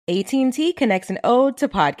AT&T connects an ode to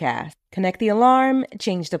podcasts. Connect the alarm,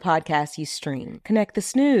 change the podcast you stream. Connect the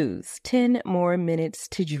snooze, 10 more minutes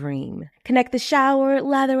to dream. Connect the shower,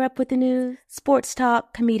 lather up with the news, sports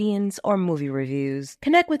talk, comedians, or movie reviews.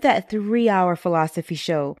 Connect with that 3-hour philosophy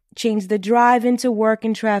show. Change the drive into work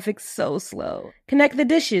and traffic so slow. Connect the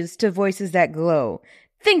dishes to voices that glow.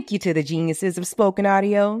 Thank you to the geniuses of spoken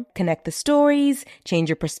audio. Connect the stories, change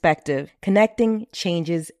your perspective. Connecting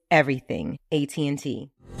changes everything. AT&T.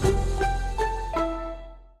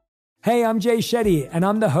 Hey, I'm Jay Shetty, and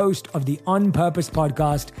I'm the host of the On Purpose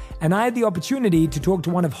podcast, and I had the opportunity to talk to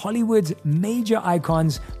one of Hollywood's major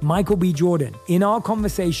icons, Michael B. Jordan. In our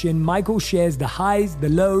conversation, Michael shares the highs, the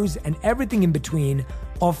lows, and everything in between,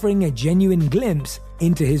 offering a genuine glimpse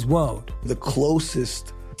into his world. The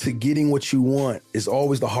closest to getting what you want is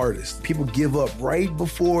always the hardest. People give up right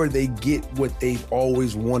before they get what they've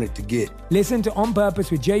always wanted to get. Listen to On Purpose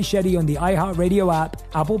with Jay Shetty on the iHeartRadio app,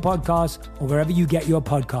 Apple Podcasts, or wherever you get your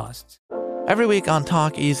podcasts. Every week on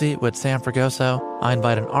Talk Easy with Sam Fragoso, I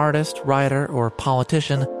invite an artist, writer, or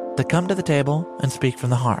politician to come to the table and speak from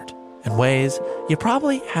the heart in ways you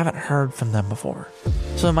probably haven't heard from them before.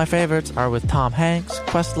 Some of my favorites are with Tom Hanks,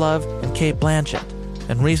 Questlove, and Cate Blanchett.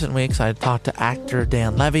 In recent weeks, I talked to actor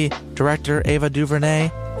Dan Levy, director Ava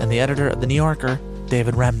DuVernay, and the editor of The New Yorker,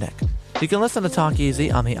 David Remnick. You can listen to Talk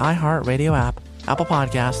Easy on the iHeartRadio app, Apple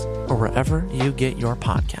Podcasts, or wherever you get your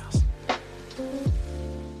podcasts.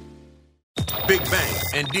 Big Bang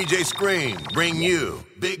and DJ Scream bring you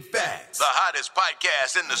Big Facts, the hottest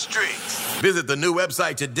podcast in the streets. Visit the new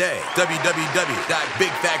website today,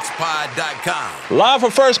 www.bigfactspod.com. Live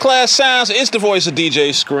from First Class Sounds, it's the voice of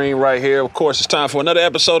DJ Scream right here. Of course, it's time for another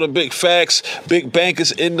episode of Big Facts. Big Bank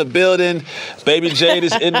is in the building. Baby Jade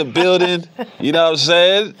is in the building. You know what I'm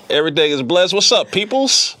saying? Everything is blessed. What's up,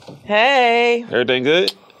 peoples? Hey. Everything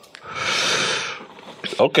good?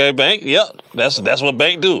 Okay, Bank. Yep, that's what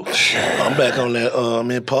Bank do. I'm back on that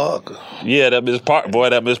Miss Parker. Yeah, that Miss Parker.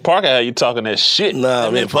 Boy, that Miss Parker had you talking that shit.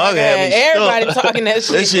 Nah, Miss Parker had me stuck. Everybody talking that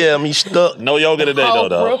shit. This year, me stuck. No yoga today,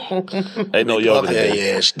 though. Ain't no yoga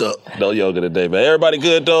today. Yeah, stuck. No yoga today, man. Everybody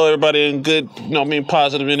good, though. Everybody in good,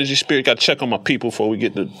 positive energy, spirit. Got to check on my people before we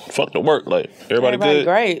get to fuck the work. Like, everybody good?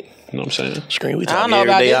 Great. You know what I'm saying? Screen, we talking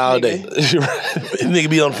every day, all day. This nigga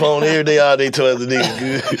be on the phone every day, all day, telling the nigga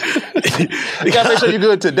good. You gotta make sure you're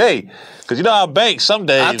good today. Cause you know how Bank some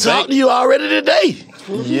days. I talked to you already today.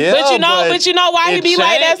 Yeah, but you know why he be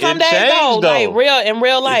like that some days though? Like in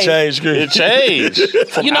real life. It changed.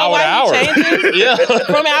 From you know hour why to hour. He changes? Yeah.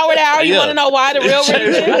 From hour to hour, you want to know why the real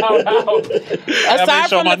reason? Aside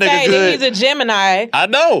from the fact that he's a Gemini, I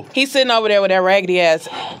know. He's sitting over there with that raggedy ass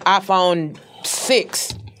iPhone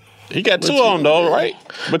 6. He got two on though, right?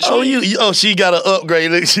 But she got an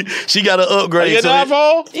upgrade. She got an upgrade. You got an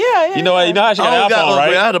iPhone? Yeah. You know how she got an iPhone,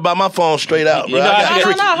 right? I had to buy my phone straight out, bro. You know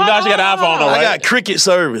how she got an iPhone, though, right? I got Cricket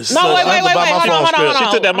service. No, wait, hold on. She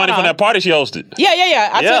took that money from that party she hosted. Yeah.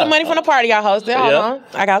 I took the money from the party I hosted. Hold on.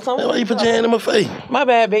 I got something. Why you put your hand in my face? My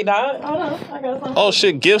bad, big dog. Hold on. I got something. Oh,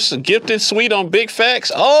 shit. Gifted suite on Big Facts.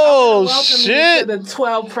 Oh, shit. Welcome to the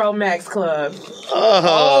 12 Pro Max Club.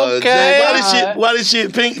 Oh, okay. Why this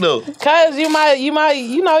shit pink, though? Cause you my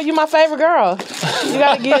favorite girl. You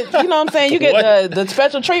gotta get, you know what I'm saying? You get the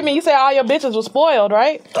special treatment. You say all your bitches were spoiled,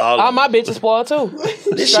 right? All my bitches spoiled too.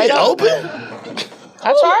 This shit open?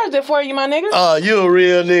 I charged it for you, my nigga. Oh, you a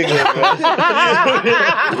real nigga, man.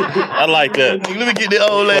 I like that. Let me get the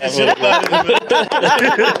old ass shit.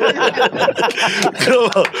 Come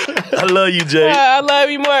on. I love you, Jay. I love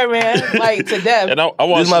you more, man. Like to death. And I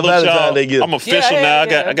want to salute y'all. I'm official now.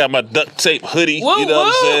 Yeah. I got my duct tape hoodie. Woo, you know what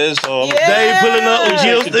I'm saying? So Dave pulling up with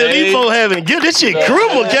gifts. These folks having gifts. This shit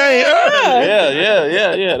criminal game.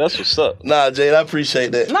 Yeah. That's what's up. Nah, Jay, I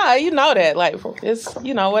appreciate that. Nah, you know that. Like, it's,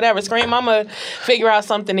 whatever. Scream, I'm going to figure out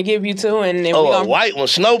something to give you to, and then a white one,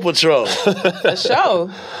 Snow Patrol. For sure.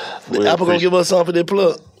 Apple gonna give us something for their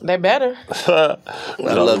plug. They better. I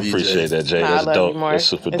love you, appreciate Jay. that, Jay. Nah, That's dope. That's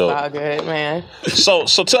super dope. It's all good, man. So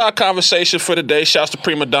to our conversation for today, shouts to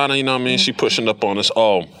Prima Donna, you know what I mean? She pushing up on us.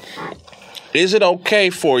 Is it okay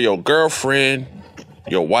for your girlfriend,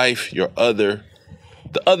 your wife, the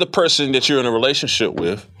other person that you're in a relationship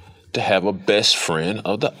with to have a best friend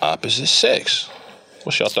of the opposite sex?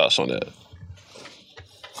 What's your thoughts on that?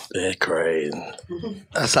 That's crazy.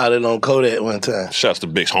 I saw that on Kodak one time. Shouts to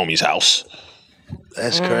Big Homie's house.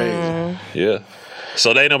 That's crazy. Yeah. So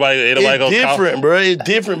ain't nobody it's gonna different, bro. It's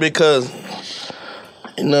different because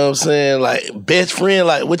You know what I'm saying? Like, best friend,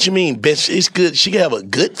 like, what you mean? Best, it's good. She can have a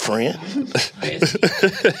good friend.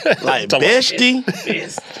 Like, bestie?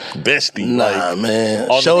 Bestie. Nah, man.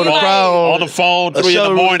 On Shoulder the phone, crown. on the phone, 3 in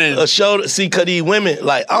the morning. A shoulder, see, because these women,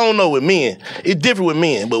 like, I don't know with men. It's different with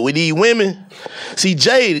men, but with these women, see,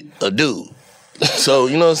 Jade, a dude. So,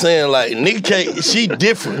 you know what I'm saying? Like, nigga can't, she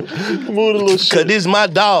different. Move a little shit. Because this my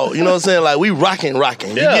dog. You know what I'm saying? Like, we rocking.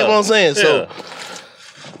 You get what I'm saying? So,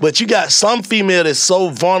 but you got some female that's so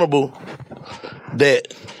vulnerable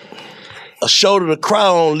that a shoulder to cry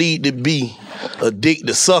on lead to be a dick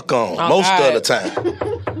to suck on most of the time.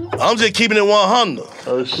 I'm just keeping it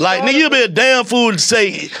 100. Like, nigga, you be a damn fool to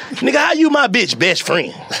say, nigga, how you my bitch best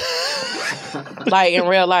friend? Like in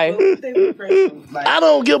real life. I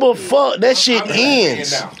don't give a fuck. That shit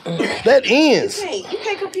ends. That ends. You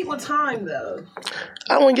can't compete with time, though.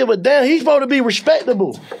 I don't give a damn. He's supposed to be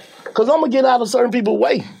respectable. Because I'm going to get out of certain people's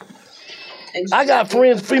way. I got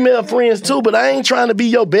friends, female friends too, but I ain't trying to be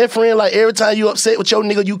your best friend. Like every time you upset with your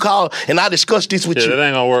nigga, you call and I discuss this with you. That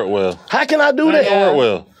ain't gonna work well. How can I do that? That ain't gonna work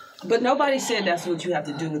well. But nobody said that's what you have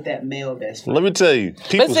to do with that male best friend. Let me tell you,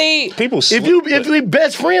 people. If we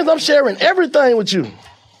best friends, I'm sharing everything with you.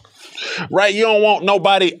 Right, you don't want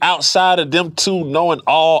nobody outside of them two knowing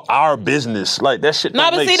all our business. Like that shit. No,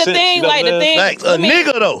 but see the thing, like the thing. Like, a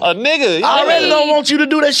nigga though. A nigga. I already don't want you to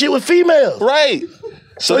do that shit with females. Right.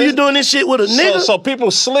 So you doing this shit with a nigga? So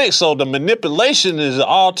people slick. So the manipulation is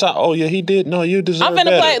all time. Oh yeah, he did. No, you deserve. I'm finna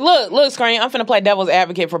better. play. Look, Screen. I'm finna play devil's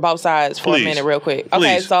advocate for both sides for a minute, real quick.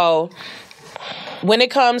 Okay, so when it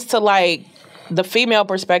comes to like the female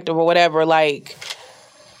perspective or whatever, like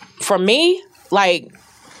for me, like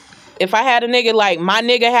if I had a nigga like my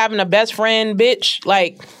nigga having a best friend, bitch,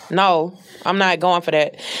 like no. I'm not going for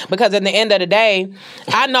that. Because at the end of the day,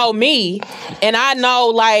 I know me and I know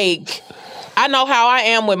like I know how I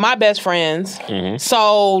am with my best friends. Mm-hmm.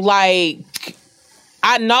 So like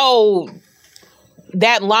I know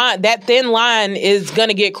that line, that thin line is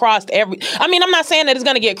gonna get crossed I'm not saying that it's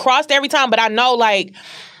gonna get crossed every time, but I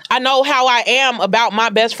know how I am about my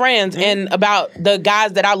best friends and about the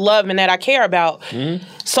guys that I love and that I care about. Mm-hmm.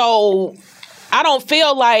 So I don't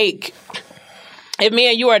feel like if me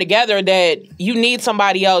and you are together that you need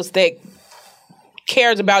somebody else that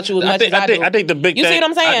cares about you as much as I do. I think the big thing. You see what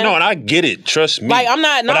I'm saying? No, and I get it. Trust me. Like I'm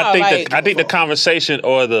not. No, I think the conversation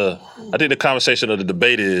or the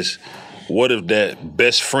debate is, what if that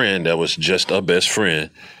best friend that was just a best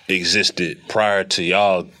friend existed prior to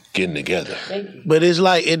y'all getting together? But it's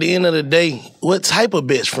like at the end of the day, what type of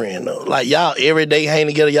best friend though? Like y'all every day hang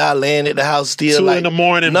together, y'all laying at the house still. 2 like, in the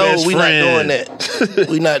morning, no, best we friend. not doing that.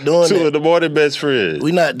 We not doing 2 that. 2 in the morning, best friend.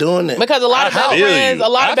 We not doing that. Because a lot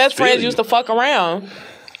of best friends used to fuck around.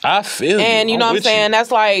 I feel you. And you know what I'm saying?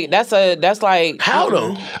 That's like how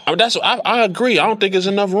though? I agree. I don't think there's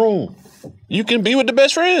enough room. You can be with the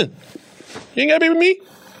best friend. You ain't gotta be with me. You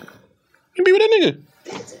can be with that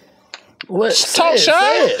nigga. What? Talk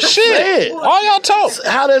shy? Shit. All y'all talk.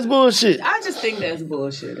 How that's bullshit? I just think that's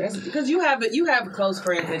bullshit. That's because you have close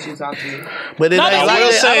friends that you talk to. But it ain't I like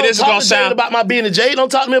will that. say this is gonna sound about my being a Jade. Don't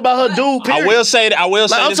talk to me about her dude. Period. I will say that. I'm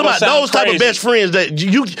talking about those type of best friends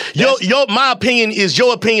that my opinion is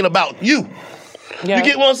your opinion about you. Yeah. You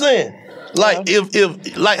get what I'm saying? Like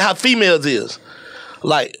if like how females is.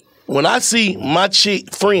 Like when I see my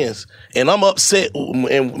chick friends and I'm upset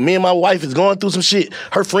and me and my wife is going through some shit,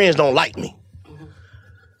 her friends don't like me.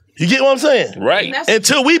 You get what I'm saying? Right.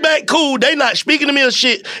 Until we back cool, they not speaking to me of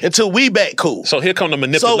shit until we back cool. So here come the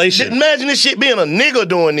manipulation. So imagine this shit being a nigga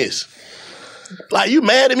doing this. Like, you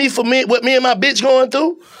mad at me for what me and my bitch going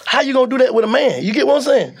through? How you gonna do that with a man? You get what I'm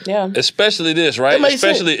saying? Yeah. Especially this, right?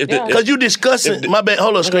 Especially if because you discussing, my bad,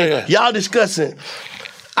 hold on, Screen. Y'all discussing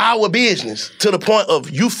our business to the point of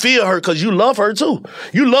you feel her because you love her too.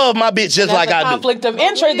 You love my bitch just like I do. Conflict of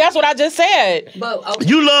interest. That's what I just said. But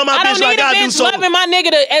you love my bitch like I do. So loving my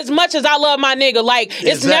nigga as much as I love my nigga, like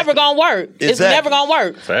it's never gonna work. It's never gonna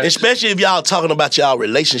work. Facts. Especially if y'all talking about y'all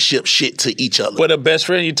relationship shit to each other. But a best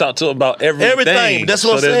friend you talk to about everything. That's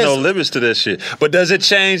what I'm saying. So there's no limits to that shit. But does it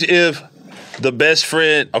change if the best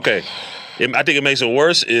friend? Okay, I think it makes it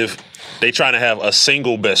worse if they trying to have a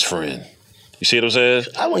single best friend. You see what I'm saying?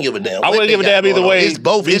 I wouldn't give a damn. I wouldn't give a damn either way. It's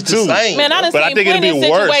both. It's the same. Man, I done seen plenty of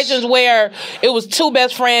situations where it was 2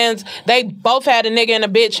 best friends. They both had a nigga and a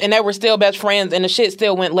bitch, and they were still best friends, and the shit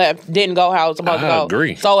still went left. Didn't go how it was supposed to go. I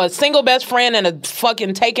agree. So a single best friend and a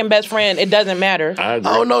fucking taken best friend, it doesn't matter. I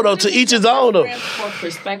agree. I don't know though. To each his own though. For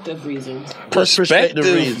perspective reasons. Perspective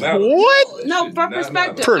reasons. What? No, for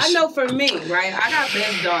perspective. I know for me, right? I got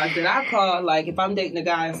best dogs that I call, like if I'm dating a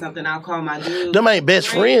guy or something, I'll call my dude. Them ain't best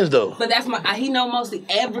friends though. But that's my. He know mostly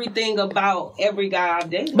everything about every guy I've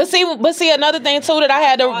dated. But see, another thing too that I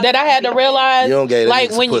had to realize. You don't get like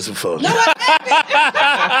that when pussy for. No, I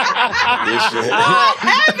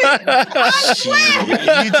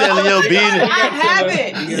haven't. You telling your business? I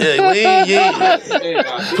haven't.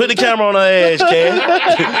 Yeah, put the camera on her ass,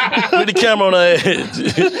 Cam. Put the camera on her ass.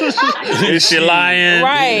 Is she lying?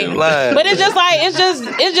 Right. Lying. But it's just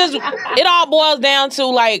it all boils down to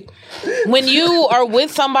like when you are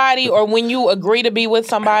with somebody or when you agree to be with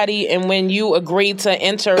somebody and when you agree to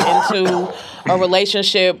enter into a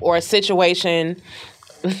relationship or a situation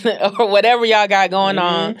or whatever y'all got going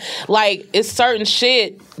on, like it's certain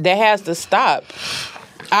shit that has to stop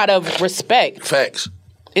out of respect. Facts.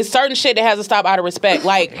 It's certain shit that has to stop out of respect.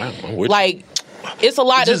 Like it's a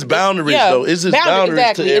lot. It's just boundaries, though. It's just boundaries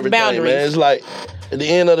exactly. to everything, it's boundaries. man. It's like at the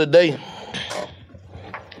end of the day,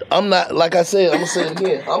 I'm not, like I said, I'm gonna say it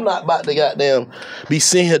again. I'm not about to goddamn be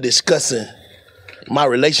sitting here discussing my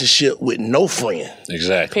relationship with no friend.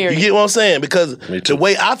 Exactly. Period. You get what I'm saying? Because the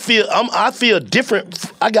way I feel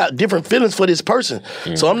different. I got different feelings for this person.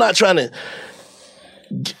 So I'm not trying to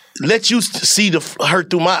let you see her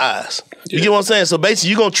through my eyes. You get what I'm saying? So basically,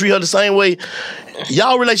 you gonna treat her the same way.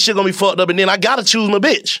 Y'all relationship gonna be fucked up, and then I gotta choose my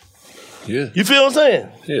bitch. Yeah. You feel what I'm saying?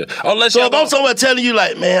 Yeah. So if I'm somewhere telling you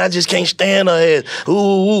like, man, I just can't stand her ass,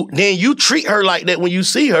 ooh, then you treat her like that when you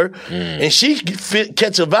see her, and she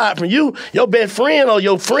catch a vibe from you, your best friend or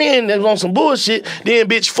your friend that's on some bullshit, then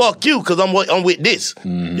bitch, fuck you, because I'm with this.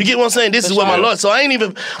 You get what I'm saying? This is what my Lord. So I'm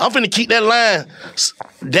finna keep that line.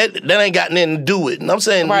 That ain't got nothing to do with it. And I'm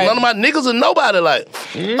saying none of my niggas or nobody like,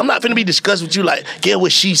 I'm not finna be discussed with you like, get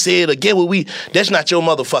what she said or get what that's not your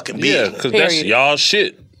motherfucking business. Yeah, because that's y'all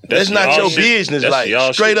shit. That's not your business. Like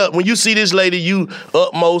straight up, when you see this lady, you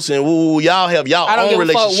utmost and y'all have y'all own relationship. I don't give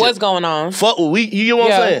a fuck what's going on. Fuck what you get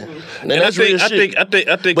what I'm saying? And that's real shit. I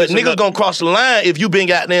think. But niggas gonna cross the line if you been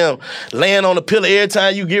goddamn laying on the pillow every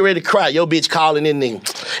time you get ready to cry. Your bitch calling in there.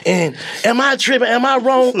 And am I tripping? Am I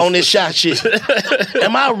wrong on this shot shit?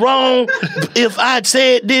 Am I wrong if I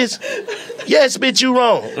said this? Yes, bitch, you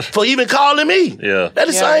wrong for even calling me. Yeah, that's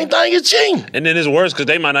the same thing as cheating. And then it's worse because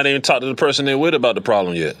they might not even talk to the person they're with about the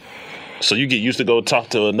problem yet. So you get used to go talk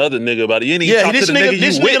to another nigga about it. You ain't even talk to the nigga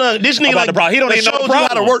you with this nigga about the problem. He don't even know the problem.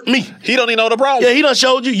 How to work me. He don't even know the problem. Yeah, he done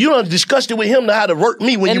showed you. You done discussed it with him how to work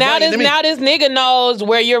me when and you bring it to me. Now this nigga knows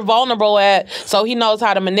where you're vulnerable at, so he knows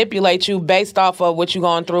how to manipulate you based off of what you're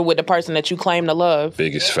going through with the person that you claim to love.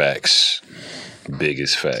 Biggest facts.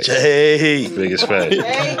 Biggest facts. Hey. Biggest facts.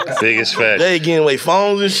 Biggest facts. They getting away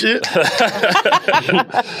phones and shit.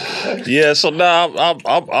 Yeah, so now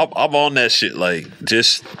I'm on that shit. Like,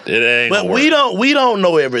 just it ain't. But we don't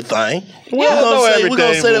know everything. We're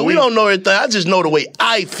gonna say that we don't know everything. I just know the way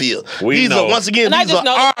I feel. These are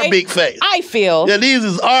our big facts. I feel. Yeah, these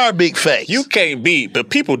is our big facts. You can't beat, but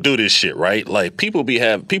people do this shit, right? Like people be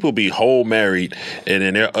whole married, and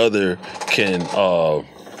then their other can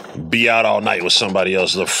be out all night with somebody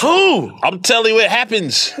else. Who? I'm telling you, it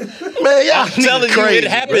happens. Man, y'all I'm telling you, crazy,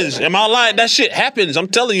 it happens. Am I lying? That shit happens. I'm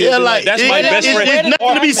telling you. Yeah, like that's my best friend. It's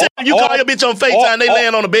nothing to be said. You call your bitch on FaceTime, they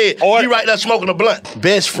laying on the bed. You right there smoking a blunt.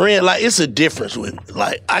 Best friend, like it's a difference with.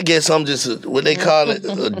 Like I guess I'm just what they call it,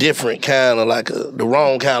 a different kind of like the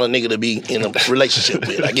wrong kind of nigga to be in a relationship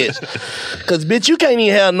with. I guess, cause bitch, you can't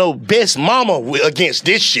even have no best mama against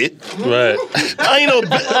this shit. Right. I ain't no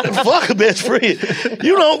fuck a best friend.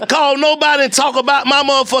 You don't call nobody and talk about my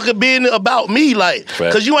motherfucking business about me, like,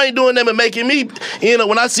 cause you ain't doing them and making me,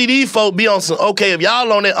 when I see these folk be on some, okay, if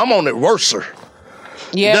y'all on it, I'm on it worser.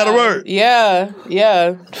 Yeah. Is that a word? Yeah,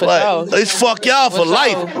 for sure. It's fuck y'all for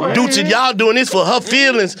life. Dude, y'all doing this for her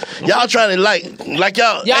feelings. Y'all trying to like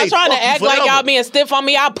y'all. Y'all trying to act like y'all being stiff on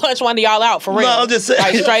me. I'll punch one of y'all out for real. No, I'm just saying.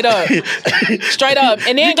 Like straight up.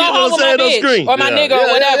 And then go home with my bitch or my nigga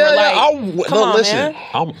or whatever. Come on, man.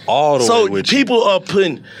 I'm all the way with you. So people are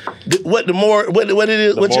putting what it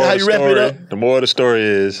is, how you wrap it up. The more of the story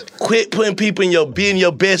is, quit putting people in your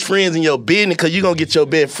best friends in your business, because you're gonna get your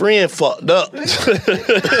best friend fucked up.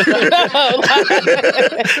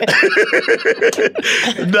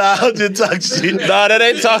 Nah, I'm just talking shit. Nah, that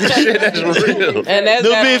ain't talking shit. That's real. And that's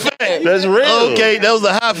big fact. That's real. Okay, that was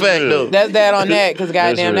a high fact though. That's that on that, because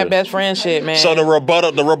goddamn that best friend shit, man. So the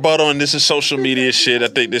rebuttal, and this is social media shit. I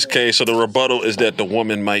think this case. So the rebuttal is that the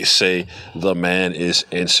woman might say the man is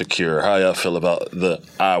insecure. How y'all feel about the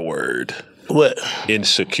I word? What?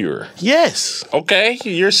 Insecure. Yes. Okay,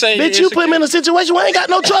 you're saying bitch, you put me in a situation where I ain't got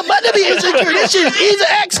no trouble but to be insecure. This shit is easy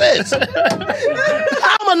access.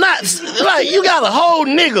 How am I'ma not, like, you got a whole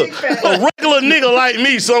nigga, a regular nigga like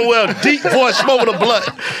me somewhere, deep voice smoking a blunt.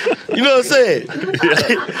 You know what I'm saying?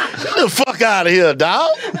 Get the fuck out of here,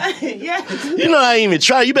 dog. You know I ain't even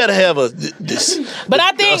try. You better have a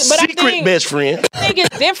secret best friend. I think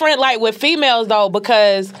it's different, like, with females, though,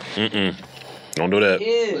 because... Don't do that.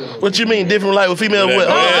 Yeah. What you mean different, like with females? Go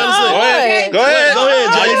ahead. Go ahead.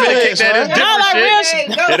 You finna kick that in different shit.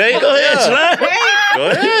 Go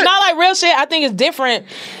ahead. Not like real shit. I think it's different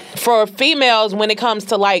for females when it comes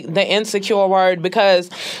to like the insecure word, because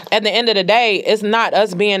at the end of the day, it's not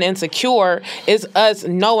us being insecure. It's us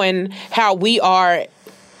knowing how we are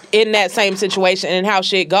in that same situation and how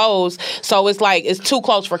shit goes. So it's like, it's too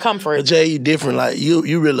close for comfort. But Jay, you different. Like,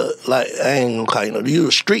 you really, like, I ain't gonna call you no, you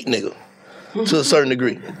a street nigga to a certain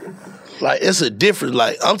degree. Like, it's a difference.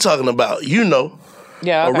 Like, I'm talking about, yeah,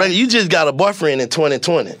 okay. You just got a boyfriend in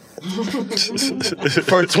 2020.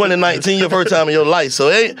 For 2019, your first time in your life. So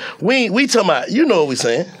we talking about, you know what we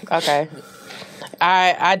saying. Okay.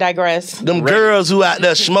 I digress. Them girls who out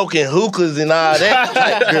there smoking hookahs and all that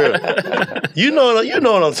type girl. You know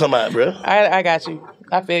what I'm talking about, bro. I got you.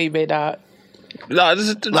 I feel you, big dog. No, this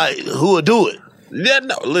is like, who would do it? Yeah,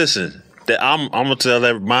 no, listen. I'm gonna tell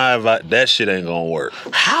my advice, that shit ain't gonna work.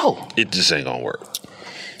 How? It just ain't gonna work.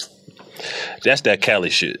 That's that Cali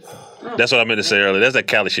shit. That's what I meant to say earlier. That's that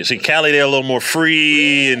Cali shit. See, Cali, they're a little more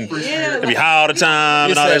free and they be high all the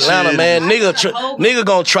time and all that Atlanta, shit. Man, nigga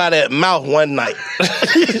gonna try that mouth one night.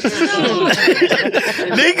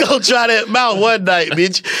 Nigga gonna try that mouth one night,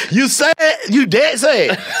 bitch. You sad? You dead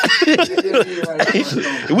sad?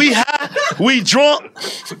 We high? We drunk?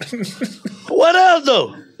 What else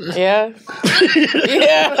though? Yeah.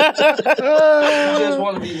 Yeah. Just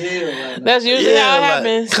want to be held. Right? That's usually how it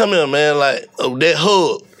happens. Come here, man. Like, that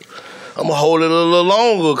hug. I'm gonna hold it a little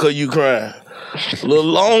longer because you crying. A little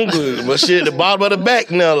longer. But shit, the bottom of the back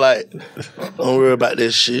now, like, don't worry about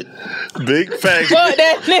that shit. Big facts. Fuck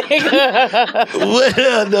that nigga. What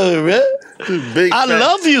else though, man? Big I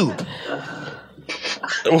love you.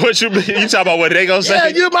 What you talking about? What they gonna say? Yeah,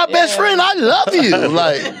 you're my best friend. I love you.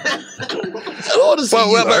 Like, I don't want to see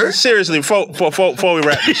you hurt. Seriously, before we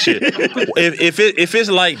wrap this shit, if it's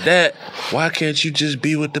like that, why can't you just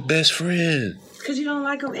be with the best friend? Because you don't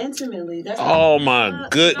like them intimately. That's oh my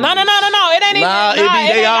goodness. No. It ain't even.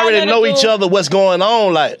 They already know each other. What's going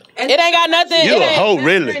on? Like, it ain't got nothing. You a hoe,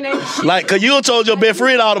 really? Like, cause you told your best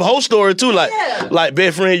friend all the whole story too. Like, like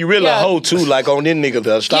best friend, you really a hoe too. Like on this nigga,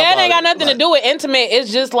 though. Stop. Yeah, it ain't got nothing to do with intimate.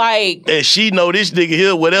 It's just like. And she know this nigga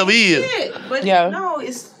here, whatever he is. But no,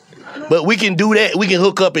 it's. But we can do that. We can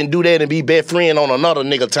hook up and do that and be best friend on another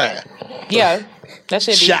nigga time. Yeah. That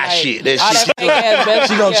shit be shot like, shit. That shit.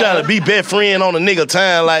 She gonna try to be best friend on a nigga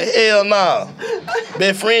time. Like, hell nah.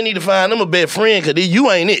 Best friend need to find them a best friend because you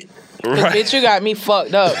ain't it. Right. Bitch, you got me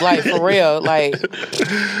fucked up. Like, for real. Like.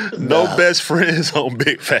 No best friends on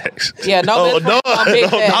Big Facts. Yeah, no best friends on Big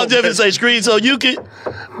Facts. I'll just say screen so you can.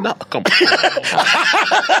 No, come on.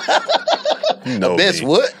 No, best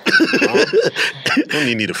what? You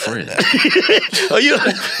don't need a friend.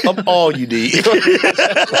 I'm all you need.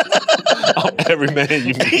 I'm every man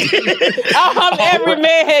you need. I'm every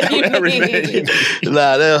man you need.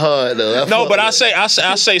 Nah, that's hard though. No, but I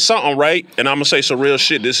say something, right? And I'm gonna say some real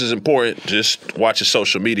shit. This is important. Just watch your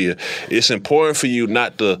social media. It's important for you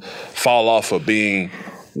not to fall off of being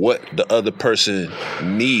what the other person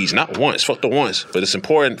needs. Not once, fuck the once. But it's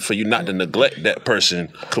important for you not to neglect that person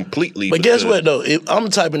completely. But guess what, though? If I'm the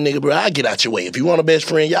type of nigga, bro, I get out your way. If you want a best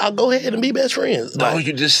friend, y'all go ahead and be best friends. No,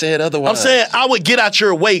 you just said otherwise. I'm saying I would get out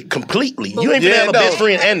your way completely. You ain't finna have a best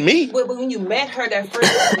friend and me. But when you met her that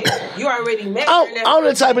first day, you already met her that I'm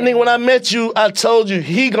the type of nigga, when I met you, I told you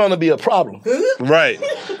he gonna be a problem. Right.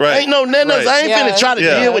 Ain't no nothing else. I ain't finna try to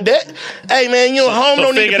deal with that. Hey, man, you home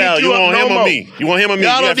don't need to pick you up no more. You want him or me?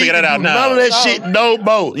 You gotta figure that out now. None of that shit no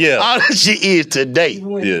more. Yeah. All that shit is today.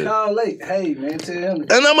 Yeah. Call late. Hey, man, tell him.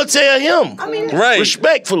 And I'm gonna tell him. Right.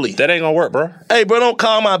 Respectfully. That ain't gonna work, bro. Hey, bro, don't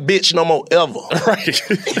call my bitch no more ever. Right.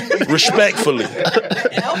 Respectfully.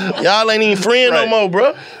 Y'all ain't even friend no more,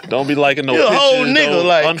 bro. Don't be liking no pictures. You a whole nigga, don't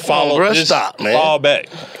like, unfollow. Bro, just stop, man. Fall back.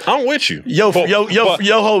 I'm with you. Your girl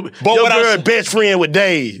best friend with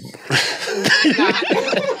Dave.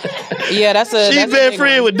 Yeah, that's a. She best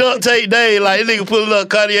friend with Duct Tape Dave. Like, nigga pulling up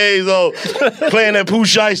Cartier's on, playing that Pooh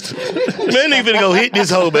Shiesty. Man, nigga finna go hit this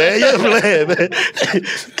hoe, man. You playing, man.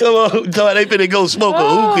 Come on, they finna go smoke a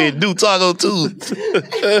hookah and do Taco Tuesday.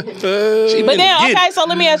 But then, okay, so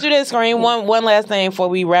let me ask you this, Screen. One last thing before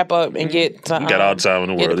we wrap up and get to, you got all the time in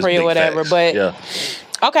the world. Get or whatever. Facts. But yeah.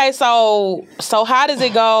 Okay, so how does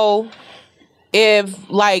it go if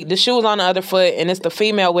like the shoe is on the other foot and it's the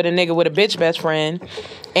female with a nigga with a bitch best friend,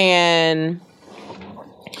 and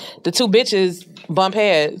the two bitches bump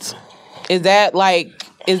heads, is that like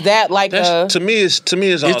to me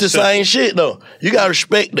it's all the same shit though. You gotta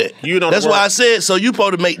respect that. That's why I said, so you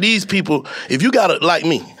supposed to make these people, if you got like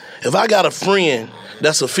me, if I got a friend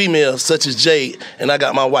that's a female such as Jade and I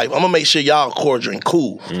got my wife, I'm gonna make sure y'all cordial and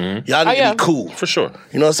cool. Mm-hmm. Y'all need to be cool. For sure.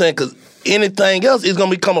 You know what I'm saying? Because anything else is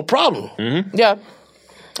gonna become a problem. Mm-hmm. Yeah.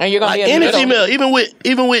 And you're gonna like be any female,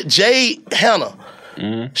 even with Jade, Hannah,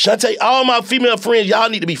 Shantae, all my female friends, y'all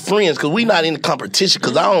need to be friends because we not in the competition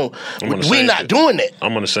because we not doing that.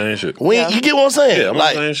 I'm on the same shit. You get what I'm saying? Yeah, I'm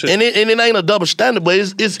on the same shit. And it ain't a double standard, but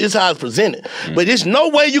it's how it's presented. But there's no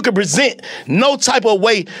way you can present no type of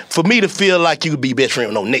way for me to feel like you could be best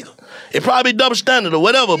friend with no nigga. It probably be double standard or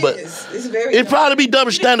whatever, but it probably be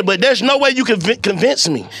double standard, but there's no way you can convince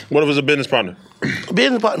me. What if it's a business partner?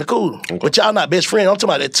 Business partner, cool. Okay. But y'all not best friends. I'm talking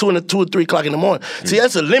about at 2 or 3 o'clock in the morning. See,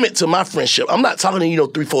 that's a limit to my friendship. I'm not talking to you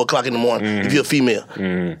 3, 4 o'clock in the morning if you're a female.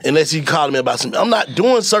 Unless you calling me about something. I'm not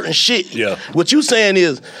doing certain shit. Yeah. What you saying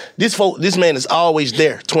is, this man is always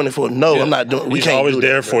there 24. No, I'm not doing. He's always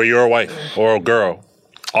there for your wife or a girl.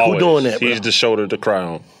 Always. Who doing that, bro? He's the shoulder to cry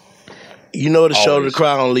on. You know the shoulder to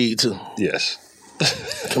cry on lead to. Yes.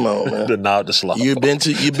 Come on, man. The nod to slop. You've been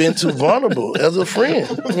too vulnerable as a friend.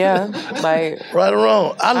 Yeah, like right or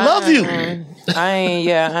wrong. I love you.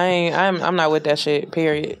 I'm not with that shit,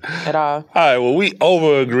 period, at all. All right, well, we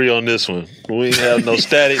over agree on this one. We ain't have no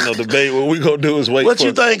static, no debate. What we gonna do is wait What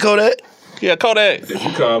you think, Kodak? Yeah, Kodak. If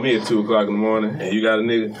you call me at 2 o'clock in the morning and you got a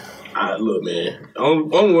nigga, look, man,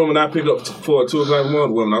 only woman I pick up for 2 o'clock in the morning,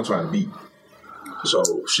 the woman I'm trying to beat. So,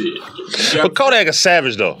 shit. But Kodak a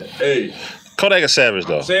savage, though. Hey. Kodak a savage,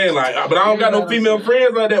 though. I'm saying, but I don't got no female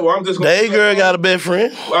friends like that. Well, I'm just gonna. They girl got a best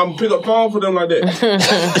friend. I'm gonna pick up phone for them like that.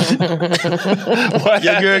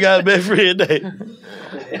 Your girl got a best friend, Dave.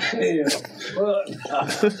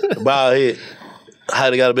 Bald head.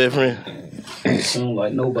 How they got a best friend? Sound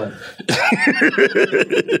like nobody.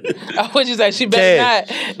 What'd you say? She better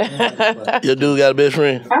not. Your dude got a best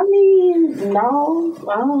friend? I mean, no.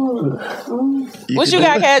 I don't. What you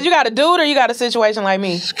got, Cash? You got a dude or you got a situation like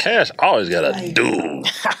me? Cash always got a dude.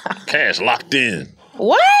 Cash locked in.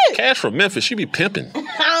 What? Cash from Memphis. She be pimping.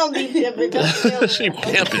 I don't be pimping. She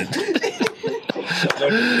pimping.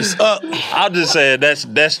 I'll just say that's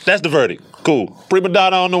the verdict. Cool. Prima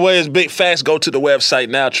Donna on the way is Big Facts. Go to the website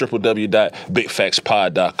now,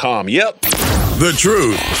 www.bigfactspod.com. Yep. The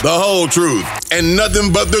truth, the whole truth, and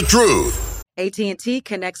nothing but the truth. AT&T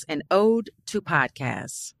connects an ode to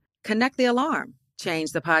podcasts. Connect the alarm.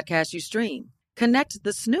 Change the podcast you stream. Connect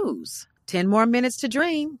the snooze. 10 more minutes to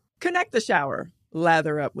dream. Connect the shower.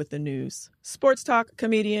 Lather up with the news, sports talk,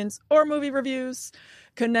 comedians, or movie reviews.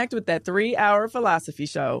 Connect with that 3-hour philosophy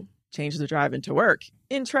show. Change the drive into work.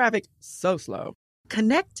 In traffic so slow.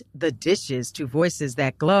 Connect the dishes to voices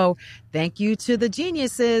that glow. Thank you to the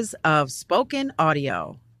geniuses of spoken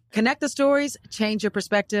audio. Connect the stories, change your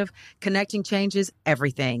perspective. Connecting changes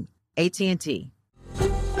everything. AT&T.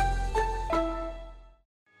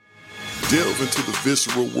 Delve into the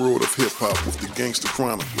visceral world of hip-hop with the Gangster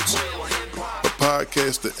Chronicles, a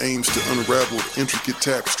podcast that aims to unravel the intricate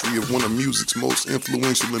tapestry of one of music's most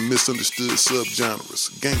influential and misunderstood subgenres,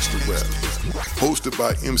 gangster rap. Hosted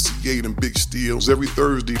by MC8 and Big Steels every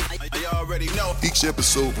Thursday, each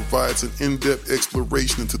episode provides an in-depth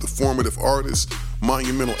exploration into the formative artists,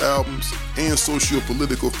 monumental albums, and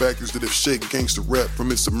socio-political factors that have shaped gangster rap from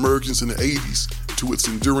its emergence in the 80s to its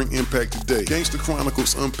enduring impact today. Gangster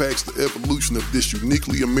Chronicles unpacks the evolution of this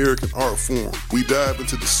uniquely American art form. We dive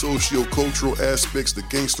into the socio-cultural aspects that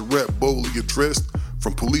gangster rap boldly addressed,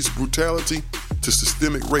 from police brutality to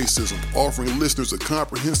systemic racism, offering listeners a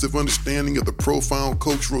comprehensive understanding of the profound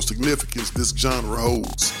cultural significance this genre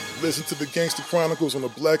holds. Listen to the Gangster Chronicles on the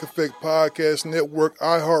Black Effect Podcast Network,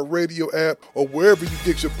 iHeartRadio app, or wherever you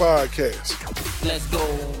get your podcasts. Let's go.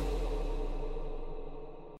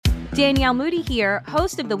 Danielle Moody here,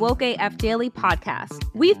 host of the Woke AF Daily podcast.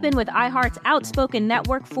 We've been with iHeart's Outspoken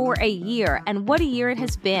Network for a year, and what a year it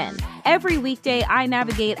has been. Every weekday, I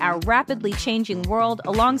navigate our rapidly changing world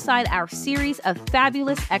alongside our series of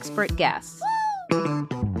fabulous expert guests.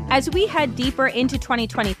 As we head deeper into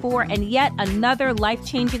 2024 and yet another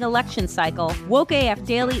life-changing election cycle, Woke AF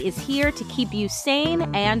Daily is here to keep you sane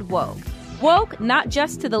and woke. Woke not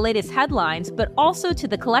just to the latest headlines, but also to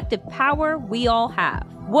the collective power we all have.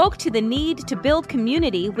 Woke to the need to build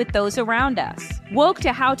community with those around us. Woke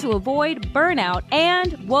to how to avoid burnout,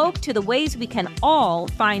 and woke to the ways we can all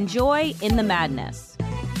find joy in the madness.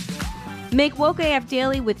 Make Woke AF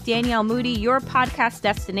Daily with Danielle Moody your podcast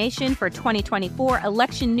destination for 2024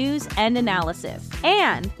 election news and analysis.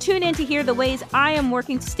 And tune in to hear the ways I am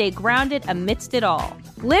working to stay grounded amidst it all.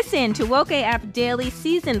 Listen to Woke AF Daily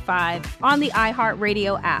Season 5 on the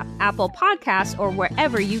iHeartRadio app, Apple Podcasts, or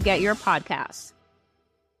wherever you get your podcasts.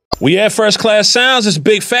 We at First Class Sounds. It's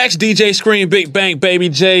Big Facts. DJ Scream, Big Bang, Baby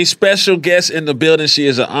J. Special guest in the building. She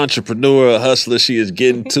is an entrepreneur, a hustler. She is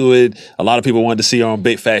getting to it. A lot of people wanted to see her on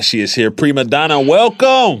Big Facts. She is here. Prima Donna,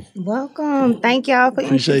 welcome. Welcome. Thank y'all for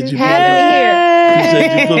Appreciate you having me here.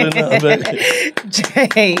 Appreciate you pulling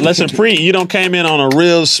up, Jay. Listen, Pre, you don't came in on a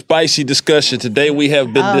real spicy discussion. Today we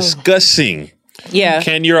have been discussing,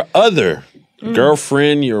 can your other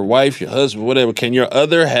girlfriend, your wife, your husband, whatever, can your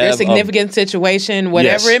other have your significant situation,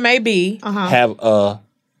 whatever it may be, have a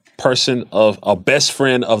person of a best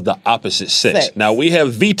friend of the opposite sex? Now, we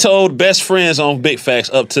have vetoed best friends on Big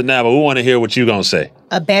Facts up to now, but we want to hear what you're going to say.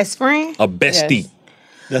 A best friend? A bestie. Yes.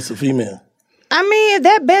 That's a female. I mean, if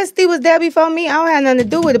that bestie was there before me, I don't have nothing to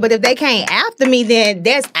do with it. But if they came after me, then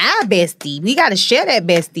that's our bestie. We got to share that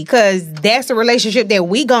bestie because that's the relationship that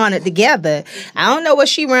we garnered together. I don't know what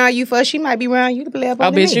she around you for. She might be around you to play up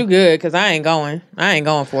on me. bitch, you good because I ain't going. I ain't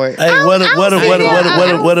going for it. Hey, what if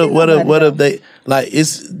they like?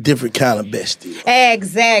 It's different kind of bestie.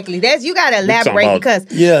 Exactly. That's you got to elaborate because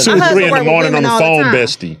 2 or 3 in the morning on the phone,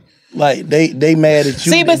 bestie. Like they mad at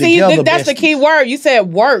you. See, but that's the key word. You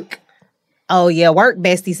said work. Oh, yeah, work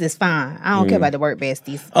besties is fine. I don't care about the work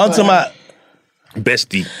besties. I'm talking about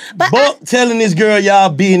bestie. Buck telling this girl y'all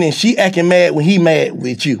being and she acting mad when he mad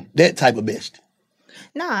with you. That type of bestie.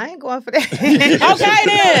 No, I ain't going for that. Okay then.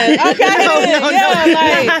 I ain't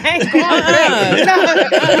going for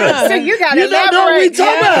that. So you got to elaborate. know what we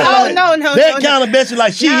talking about. Oh, no. That kind of bestie,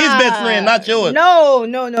 like she his best friend, not yours. No.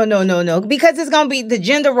 Because it's going to be the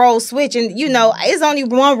gender role switch. And, it's only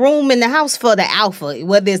one room in the house for the alpha.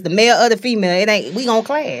 Whether it's the male or the female, we going to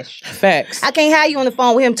clash. Facts. I can't have you on the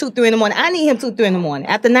phone with him 2, 3 in the morning. I need him 2, 3 in the morning.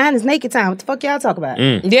 After 9 is naked time. What the fuck y'all talk about?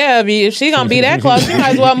 Yeah, if she going to be that close, she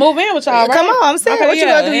might as well move in with y'all, right? Come on, I'm saying. What you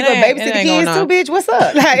gonna do? You gonna babysit the kids too, bitch? What's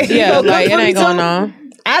up? Like, it ain't going on.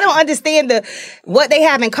 I don't understand what they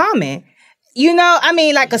have in common.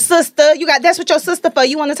 Like a sister. That's what your sister for.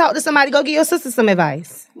 You want to talk to somebody? Go give your sister some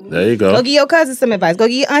advice. There you go. Go give your cousin some advice. Go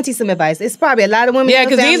give your auntie some advice. It's probably a lot of women. Yeah,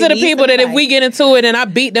 because these are the people that if we get into it and I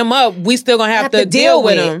beat them up, we still gonna have to deal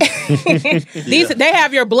with them. They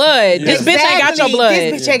have your blood. This bitch ain't got your blood.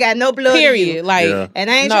 This bitch ain't got no blood. Period. And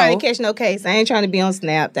I ain't trying to catch no case. I ain't trying to be on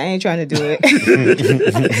Snap. I ain't trying to do it.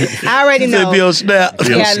 I already know. Be on Snap.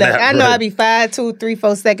 I know I be 5, 2, 3,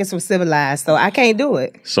 4 seconds from civilized, so I can't do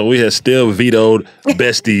it. So we have still vetoed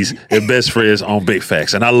besties and best friends on Big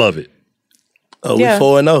Facts, and I love it. Oh, we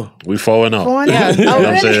 4-0. We 4-0. 4-0. Yeah. You know what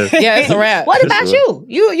I'm saying? Yeah, it's a wrap. What about you?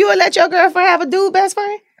 You would let your girlfriend have a dude best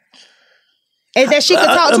friend? Is that she could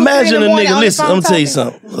talk to imagine a nigga, listen, I'm gonna tell you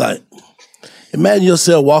something. Like, imagine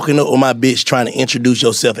yourself walking up with my bitch trying to introduce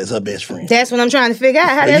yourself as her best friend. That's what I'm trying to figure out.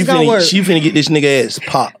 How that's gonna work. She finna get this nigga ass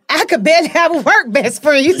popped. I could barely have a work best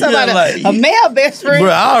friend. You talking about a male best friend? Bro,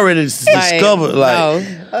 I already discovered,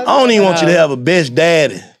 I don't even want you to have a best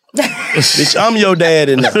daddy. Bitch, I'm your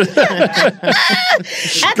daddy now.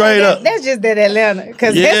 Straight up. That's just that Atlanta.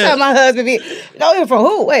 Because that's how my husband be. No, you're from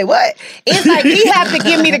who? Wait, what? It's like he have to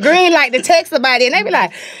give me the green light to text somebody. And they be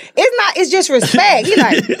like, it's just respect. He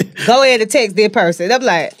like, go ahead and text this person. I'm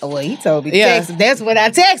like, oh, well, he told me to text him. That's when I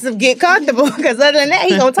text him, get comfortable. Because other than that,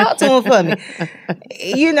 he gonna talk to him for me.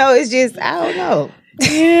 It's just, I don't know.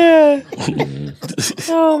 Yeah.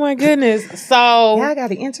 Oh my goodness. So y'all got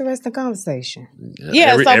an interesting conversation.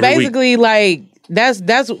 Basically, like that's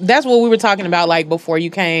what we were talking about like before you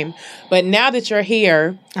came. But now that you're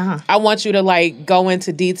here, I want you to like go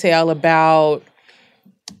into detail about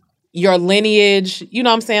your lineage, you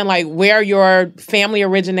know what I'm saying? Like where your family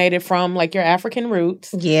originated from, like your African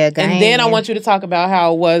roots. Yeah, and then I want you to talk about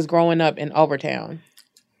how it was growing up in Overtown.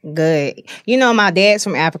 Good. My dad's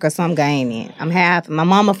from Africa, so I'm Ghanaian. I'm half. My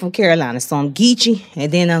mama from Carolina, so I'm Geechee,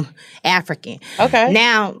 and then I'm African. Okay.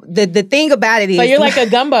 Now, the thing about it is... So you're like a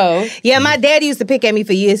gumbo. Yeah, my daddy used to pick at me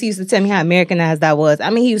for years. He used to tell me how Americanized I was. I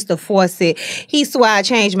mean, he used to force it. He swore I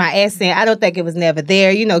changed my accent. I don't think it was never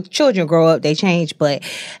there. Children grow up, they change. But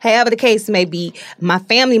however the case may be, my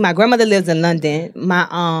family, my grandmother lives in London. My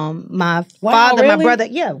father, really? my brother...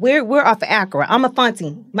 Yeah, we're off of Accra. I'm a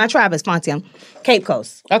Fonte. My tribe is Fonte. I'm Cape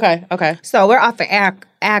Coast. Okay. So we're off of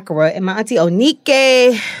Accra, and my auntie Onike,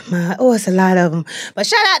 it's a lot of them. But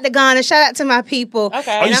shout out to Ghana, shout out to my people.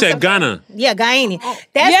 Okay. Oh, you said Ghana? Yeah, Guyana.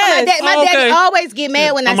 That's my daddy always get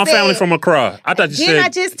mad when I say my family from Accra. I thought you said. Didn't I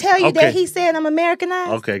just tell you that he said I'm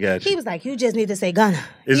Americanized? Okay, gotcha. He was like, you just need to say Ghana.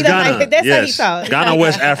 It's Ghana. Like, that's yes. how he thought. Ghana,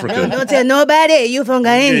 West Africa. Don't tell nobody you from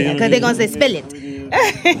Guyana, because they're going to say spell it.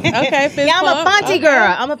 Okay, I'm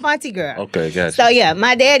a Fonty girl. Okay, gotcha. So yeah,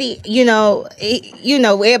 my daddy,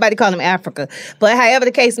 everybody call him Africa, but however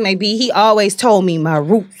the case may be, he always told me my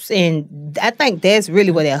roots, and I think that's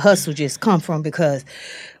really where that hustle just come from, because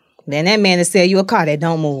man, that man will sell you a car that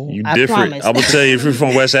don't move. You I different. promise. I will tell you, if you're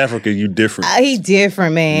from West Africa, you different. He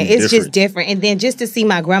different, man. It's just different. And then just to see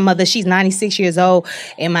my grandmother, she's 96 years old,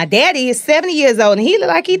 and my daddy is 70 years old, and he look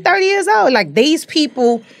like he's 30 years old. Like, these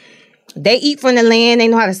people, they eat from the land. They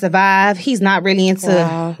know how to survive. He's not really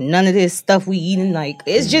into none of this stuff we eating. Like,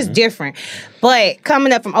 it's just different. But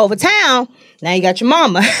coming up from over town, now you got your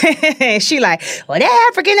mama. She like, well, that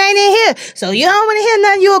African ain't in here, so you don't want to hear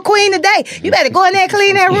nothing. You a queen today. You better go in there and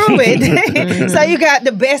clean that room. So you got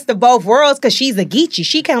the best of both worlds, because she's a Geechee.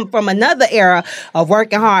 She come from another era of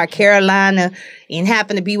working hard, Carolina, and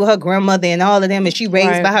happened to be with her grandmother and all of them, and she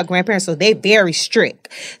raised by her grandparents, so they very strict.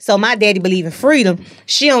 So my daddy believe in freedom.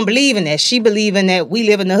 She don't believe in that. She believe in that we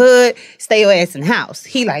live in the hood, stay your ass in the house.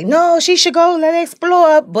 He like, no, she should go, let her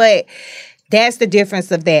explore, but that's the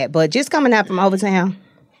difference of that. But just coming out from Overtown.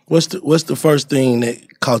 What's the first thing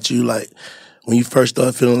that caught you, like, when you first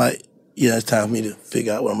started feeling like, yeah, it's time for me to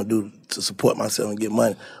figure out what I'm going to do to support myself and get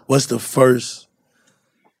money? What's the first,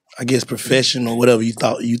 I guess, profession or whatever you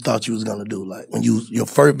thought you was going to do? Like, when your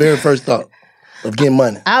very first thought of getting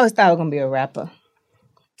money? I always thought I was going to be a rapper.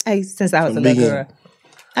 Since I was a little girl.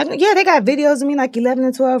 They got videos of me like 11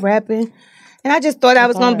 and 12 rapping. And I just thought I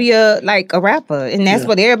was going to be a rapper. And that's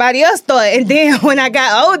what everybody else thought. And then when I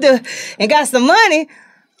got older and got some money,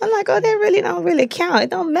 I'm like, oh, that really don't really count.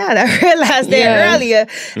 It don't matter. I realized that earlier.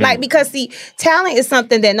 Like, because, see, talent is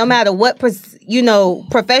something that no matter what,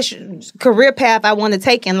 profession, career path I want to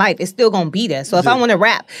take in life, it's still going to be there. So if I want to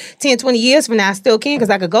rap 10, 20 years from now, I still can,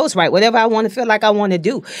 because I could ghostwrite whatever I want to feel like I want to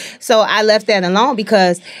do. So I left that alone,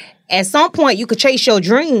 because at some point you could chase your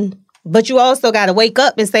dream, but you also got to wake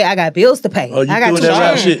up and say, I got bills to pay. Oh, you I got doing that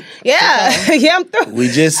rap shit? Yeah. Yeah, I'm through. We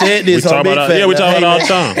just said this on Big Fat. Yeah, we talk about it all the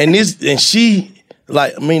time. And she,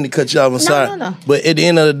 like, I mean to cut you off, I'm sorry. No. But at the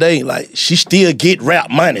end of the day, like, she still get rap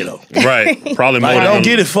money, though. Right. Probably more like, than don't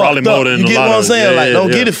get it fucked up. You get what I'm saying? Like, don't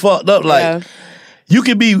get it fucked up. Like, you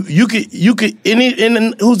could,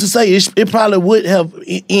 and who's to say, it probably would have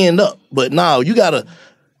end up. But no, you got to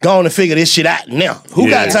go on and figure this shit out now. Who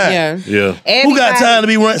got time? Yeah. Who got time to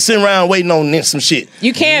be sitting around waiting on some shit?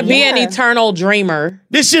 You can't be an eternal dreamer.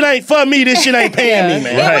 This shit ain't for me. This shit ain't paying me,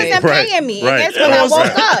 man. It wasn't paying me. And that's when I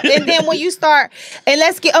woke up. And then when you start, and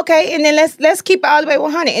let's keep it all the way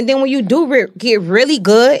 100. And then when you do get really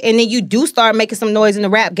good, and then you do start making some noise in the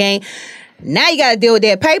rap game, now you got to deal with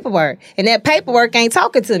that paperwork. And that paperwork ain't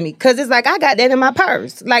talking to me, because it's like, I got that in my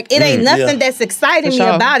purse. Like, it ain't nothing that's exciting me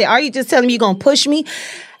about it. Are you just telling me you're going to push me?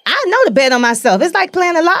 I know to bet on myself. It's like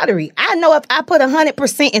playing the lottery. I know if I put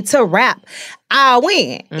 100% into rap, I'll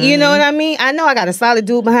win. Mm-hmm. You know what I mean? I know I got a solid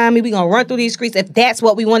dude behind me. We going to run through these streets. If that's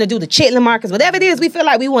what we want to do, the Chitlin markets, whatever it is we feel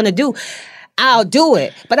like we want to do, I'll do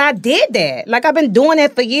it. But I did that. Like, I've been doing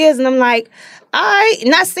that for years, and I'm like, all right,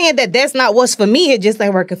 not saying that that's not what's for me. It just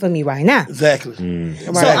ain't working for me right now. Exactly.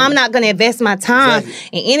 So I'm not going to invest my time and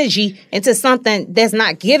energy into something that's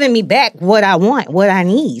not giving me back what I want, what I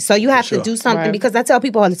need. So you have to do something, because I tell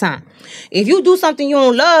people all the time, if you do something you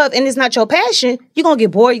don't love and it's not your passion, you're going to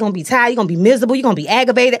get bored, you're going to be tired, you're going to be miserable, you're going to be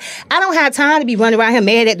aggravated. I don't have time to be running around here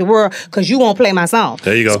mad at the world because you won't play my song.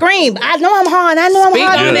 There you go. Scream. I know I'm hard. I know I'm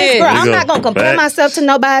hard on this girl. I'm not going to compare myself to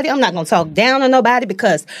nobody. I'm not going to talk down on nobody,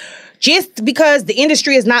 because just because the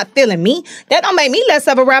industry is not feeling me, that don't make me less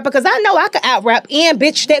of a rapper, because I know I could out-rap and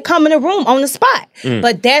bitch that come in the room on the spot.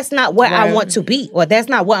 But that's not what I want to be, or that's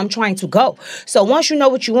not what I'm trying to go. So once you know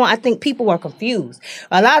what you want, I think people are confused.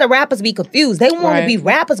 A lot of rappers be confused. They want to be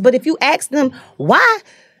rappers, but if you ask them why,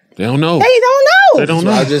 they don't know. They don't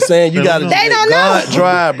know. I'm just saying, you got to let God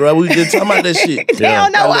drive, bro. We just talking about that shit. They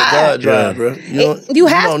don't know why. Let God drive, bro. You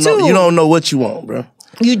have to. You don't know what you want, bro.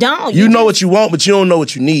 You don't. You know what you want, but you don't know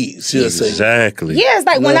what you need. Exactly. Yeah, it's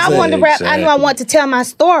like when I want to rap, I know I want to tell my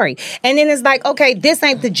story. And then it's like, okay, this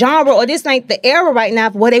ain't the genre or this ain't the era right now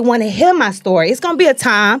where they want to hear my story. It's going to be a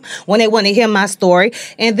time when they want to hear my story.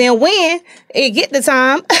 And then when it get the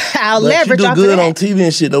time, I'll leverage off of that. You do good on TV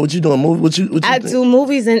and shit, though. What you doing? What you I do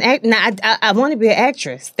movies and act. Now, I want to be an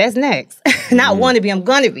actress. That's next. Not want to be, I'm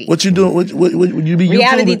going to be. What you doing? What you be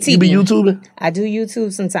reality YouTubing? TV. You be YouTubing? I do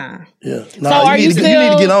YouTube sometimes. Yeah. Nah, you need to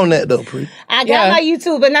get on that, though, Pre. I got my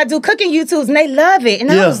YouTube, and I do cooking YouTubes, and they love it. And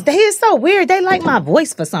it's so weird. They like my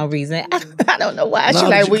voice for some reason. I don't know why.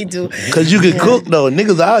 We do. Because you can cook, though.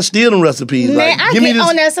 Niggas, I steal them recipes. Man, like, I get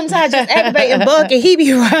on there sometimes just activating Buck, and he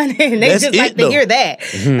be running. They just like to hear that.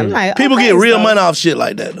 I'm like, people get real money off shit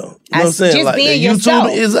like that, though. You know what I'm saying? Just like being YouTube,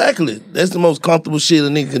 yourself. exactly. That's the most comfortable shit a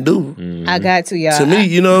nigga can do. I got to, y'all. To me,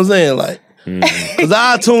 you know what I'm saying? Like, because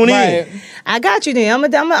I tune in. I got you then. I'm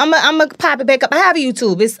gonna pop it back up. I have a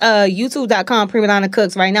YouTube. It's youtube.com Prima Donna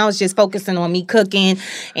Cooks. Right now it's just focusing on me cooking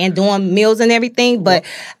and doing meals and everything. But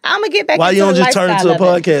I'm gonna get back Why into you don't the just turn into a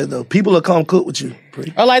lifestyle of it. podcast, though? People will come cook with you.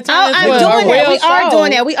 Or like I'm doing that. We are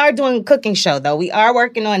doing that. We are doing a cooking show, though. We are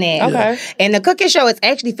working on that. Okay. And the cooking show is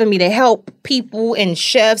actually for me to help people and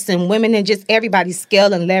chefs and women and just everybody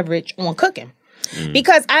scale and leverage on cooking.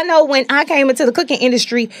 Because I know when I came into the cooking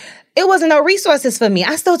industry, it wasn't no resources for me.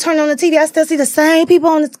 I still turn on the TV. I still see the same people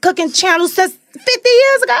on the cooking channel since 50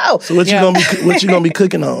 years ago. So what you gonna be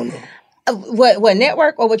cooking on? What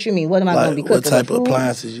network or what you mean? What am I going to be cooking? What type of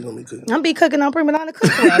appliances you gonna be cooking? I'm be cooking on Prima Donna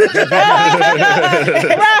Cooking. I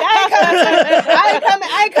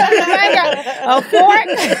ain't coming. I got a fork.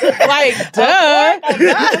 Like, duh.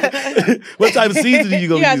 What type of seasoning you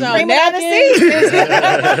gonna use? Prima Donna seasonings.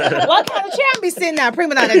 What kind of chair be sitting there?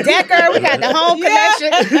 Prima Donna Decker. We got the home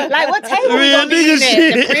connection. Like, what table we gonna be eating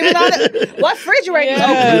at? The Prima Donna. What refrigerator you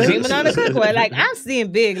open? Prima Donna Cookware. Like, I'm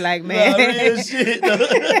seeing big. Like, man. Real shit.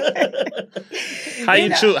 How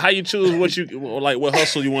you choose what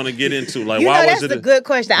hustle you want to get into? Like, why was it? That's a good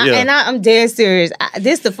question. Yeah. I'm dead serious.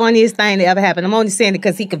 This is the funniest thing that ever happened. I'm only saying it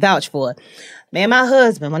because he can vouch for it. Man, my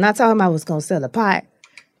husband, when I told him I was gonna sell a pot,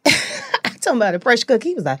 I told him about a pressure cook.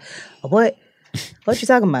 He was like, "What? What you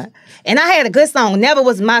talking about?" And I had a good song.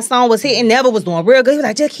 My song was hitting. Never was doing real good. He was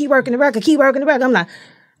like, "Just keep working the record. Keep working the record." I'm like,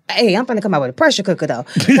 "Hey, I'm gonna come out with a pressure cooker though."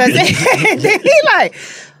 Then he like,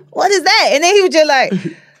 "What is that?" And then he was just like.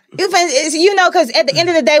 Because at the end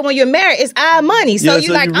of the day, when you're married, it's our money. So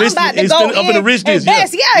you like, I'm about to go in and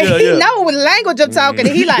invest. Yeah, he know what language I'm talking.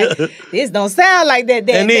 And he like, this don't sound like that.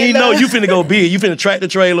 And then he know you finna go big. You finna track the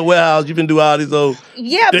trailer warehouse. You finna do all these old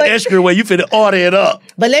the extra way. You finna order it up.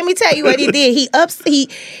 But let me tell you what he did. He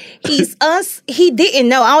didn't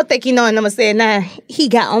know. I don't think he know. And I'm gonna say it now. He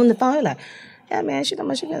got on the phone. He like, yeah, man, she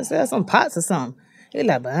gonna sell some pots or something. He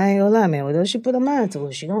like, but I ain't gonna lie, man. Whatever she put her mind to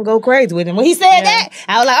it, she gonna go crazy with him. When he said that,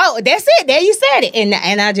 I was like, oh, that's it. There you said it.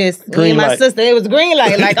 And I just, me and my sister, it was green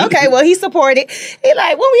light. Like, okay, well, he supported. He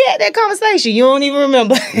like, when we had that conversation, you don't even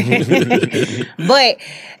remember. But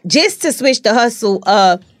just to switch the hustle,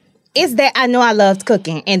 it's that I know I loved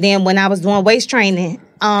cooking. And then when I was doing waist training,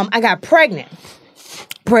 I got pregnant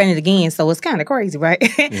again, so it's kind of crazy, right?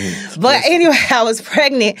 But anyway, I was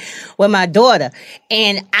pregnant with my daughter,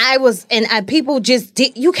 and people just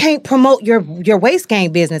you can't promote your waist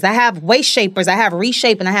gain business. I have waist shapers, I have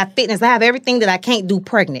reshaping, I have fitness, I have everything that I can't do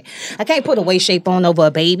pregnant. I can't put a waist shape on over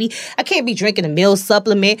a baby. I can't be drinking a meal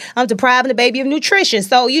supplement. I'm depriving the baby of nutrition.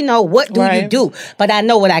 So what do you do? But I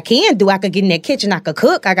know what I can do. I could get in that kitchen. I could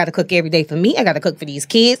cook. I got to cook every day for me. I got to cook for these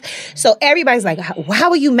kids. So everybody's like,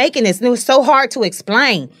 how are you making this? And it was so hard to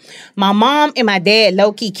explain. My mom and my dad,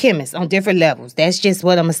 low-key chemists on different levels. That's just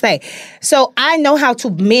what I'm going to say. So I know how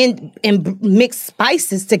to mend and mix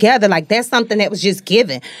spices together. Like, that's something that was just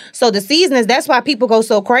given. So the seasonings, that's why people go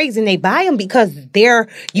so crazy and they buy them, because they're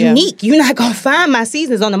unique. You're not going to find my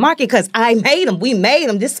seasonings on the market because I made them. We made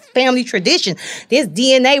them. This family tradition. This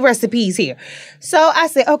DNA recipes here. So I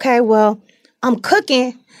said, okay, well, I'm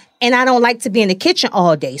cooking and I don't like to be in the kitchen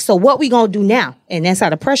all day. So what we gonna do now? And that's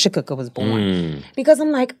how the pressure cooker was born. Because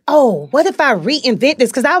I'm like, oh, what if I reinvent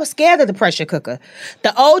this? Because I was scared of the pressure cooker.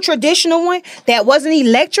 The old traditional one that wasn't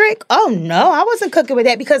electric, oh no, I wasn't cooking with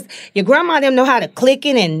that because your grandma didn't know how to click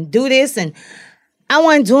it and do this, and I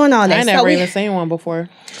wasn't doing all that. I never even seen one before.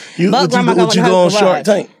 Would you go on Shark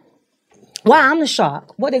Tank? Why? I'm the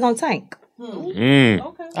shark. What they gonna tank?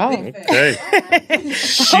 Okay.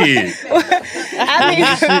 Shit. I mean,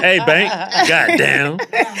 hey, Bank. Goddamn.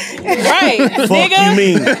 Right. Fuck you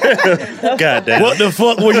mean? Goddamn. What the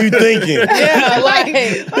fuck were you thinking? Yeah, like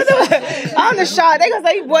on the shot, they gonna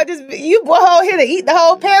say you brought whole here to eat the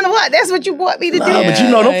whole pan of what? That's what you brought me to do. But you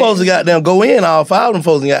know them folks that goddamn go in. All 5 of them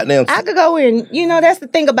folks that goddamn. I could go in. You know, that's the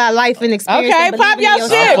thing about life and experience. Okay, pop your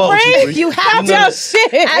shit, Bree. You have Pop your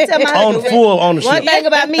shit. I tell my on the full on the one shit. thing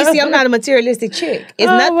about me, see, I'm not a materialistic chick. It's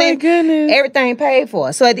nothing. My goodness. Everything paid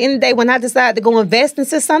for. So at the end of the day, when I decide to go invest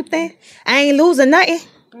into something, I ain't losing nothing.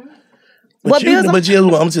 But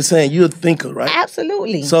I'm just saying, you're a thinker, right?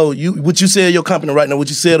 Absolutely. So what you sell your company right now, what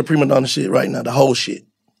you sell the prima donna shit right now, the whole shit.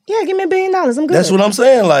 Yeah, give me $1 billion. I'm good. That's what I'm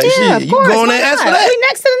saying. Like, yeah, shit, you go in there and ask for that. We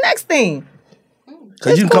next to the next thing.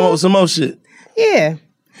 Because you can come up with some more shit. Yeah.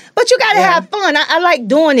 But you got to have fun. I like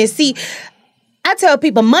doing it. See, I tell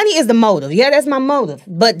people money is the motive. Yeah, that's my motive.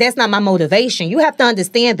 But that's not my motivation. You have to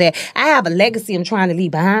understand that I have a legacy I'm trying to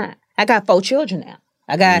leave behind. I got 4 children now.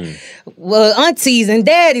 I got aunties and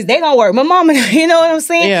daddies. They don't work. My mama, you know what I'm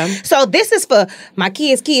saying? Yeah. So this is for my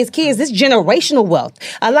kids. This generational wealth.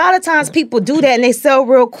 A lot of times people do that and they sell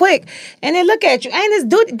real quick. And they look at you. Ain't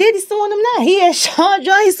this Diddy suing them now? He had Sean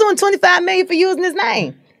John. He's suing $25 million for using his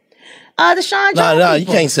name. The Sean John. Nah, you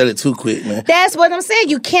can't sell it too quick, man. That's what I'm saying.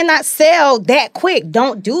 You cannot sell that quick.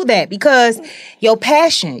 Don't do that because your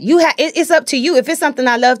passion. It's up to you. If it's something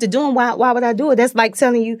I love to do, and why would I do it? That's like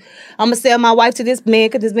telling you I'm gonna sell my wife to this man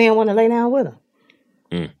because this man want to lay down with her.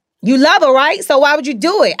 You love her, right? So why would you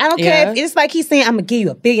do it? I don't care. It's like he's saying I'm gonna give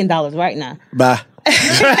you $1 billion right now. Bye. So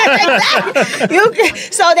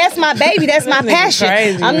that's my baby. That's my passion.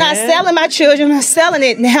 Crazy, I'm not selling my children. I'm selling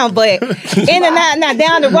it now, but in and out, now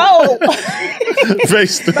down the road.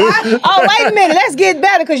 Oh, wait a minute. Let's get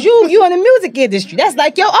better because you in the music industry. That's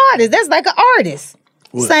like your artist. That's like an artist.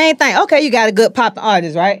 What? Same thing. Okay, you got a good pop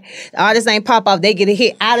artist, right? The artists ain't pop off. They get a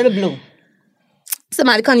hit out of the blue.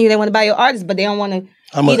 Somebody come to you, they want to buy your artist, but they don't want to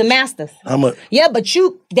be the masters. How much? Yeah, but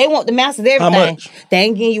they want the masters everything. How much? They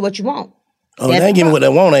ain't getting you what you want. Oh, they ain't giving me what they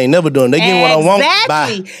want. I ain't never doing. They give me what I want.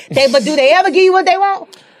 Exactly. Bye. But do they ever give you what they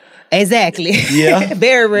want? Exactly. Yeah.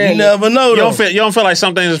 Very rarely. You never know, though. You don't feel like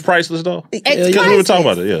some things is priceless, though? It's Because we were talking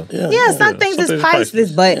about it, Yeah, some things is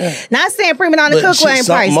priceless, but not saying prima donna cookware ain't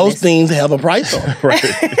priceless. Most things have a price on it. Right.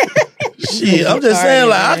 Shit, I'm just saying,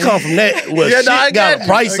 like, I come from that where shit got a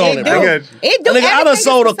price on it, bro. It do. Nigga, I done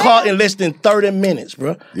sold a car in less than 30 minutes,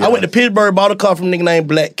 bro. Yeah. I went to Pittsburgh, bought a car from a nigga named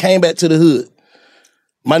Black, came back to the hood.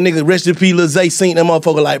 My nigga, rest in peace, Lil Zay, seen that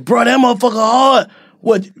motherfucker like, bro, that motherfucker hard.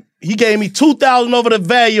 What? He gave me $2,000 over the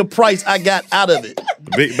value price I got out of it.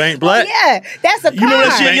 Big Bank Black? Yeah, that's a car. You know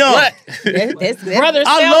that shit, young? Brother,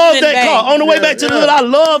 I love that car. On the way back to the hood, I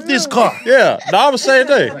love this car. Yeah, I was saying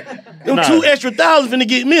that. Them 2 extra thousand finna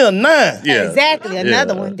get me a 9. Yeah. Exactly,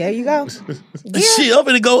 another one. There you go. Shit, I'm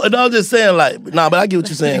finna go, and I'm just saying, like, but I get what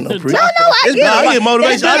you're saying, though, Pre. No, I get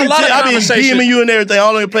motivation. I be DMing you and everything,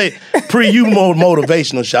 all in play. Pre, you more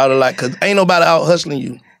motivational, shout out, like, cause ain't nobody out hustling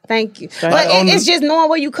you. Thank you. But it's just knowing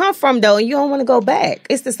where you come from, though, and you don't want to go back.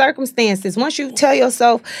 It's the circumstances. Once you tell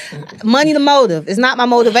yourself, money the motive, it's not my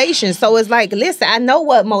motivation. So it's like, listen, I know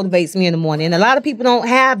what motivates me in the morning. And a lot of people don't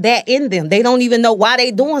have that in them. They don't even know why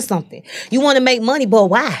they doing something. You want to make money, but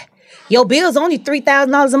why? Your bill's only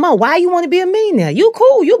 $3,000 a month. Why you want to be a millionaire? You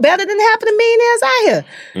cool. You better than half of the millionaires out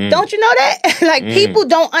here. Don't you know that? Like, people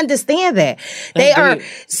don't understand that. They are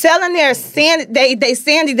selling their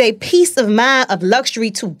sanity, their peace of mind of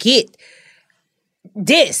luxury to get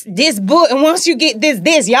this book. And once you get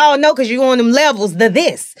this, y'all know because you're on them levels,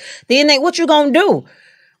 this. Then what you gonna do?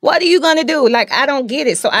 What are you gonna do? Like, I don't get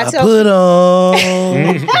it. So I tell put on.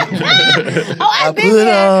 I put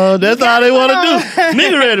on. That's all they want to do.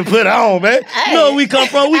 Nigga ready to put on, man. You know where we come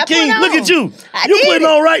from. We kings. Look at you. You putting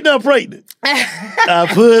on right now, pregnant. I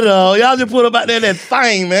put on. Y'all just put up out there that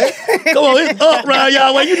thing, man. Come on, it's up round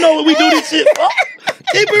y'all way. You know what we do this shit for.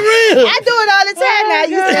 Keep it real. I do it all the time now.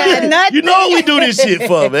 You said nothing. You know what we do this shit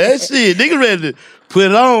for, man. Shit, nigga ready to put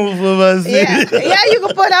it on for us. Yeah, you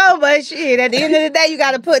can put on, but shit, at the end of the day, you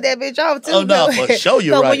got to put that bitch off too. Oh, no, for sure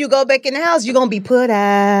you're right. So when you go back in the house, you're going to be put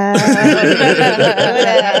out.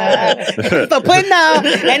 For putting on.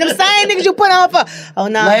 And them same niggas you put on for, oh,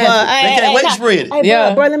 no, they can't wait to spread it.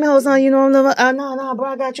 Hey, bro, let me hold on. You know, no, bro,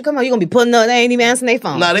 I got you. Come on, you going to be putting up. They ain't even answering their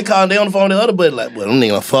phone. Nah, they calling, they on the phone, the other buddy like, well, them niggas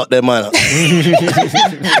gonna fuck that money up.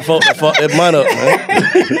 fuck that money up,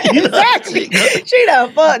 man. Exactly. She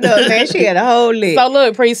done fucked up, man. She had a whole list. So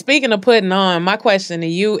look, Pre, speaking of putting on, my question to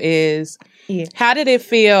you is, how did it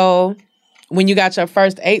feel when you got your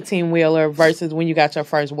first 18-wheeler versus when you got your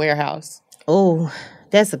first warehouse? Oh,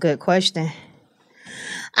 that's a good question.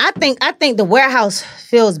 I think the warehouse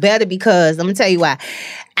feels better because I'm gonna tell you why.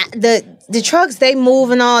 The trucks they move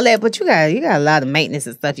and all that, but you got a lot of maintenance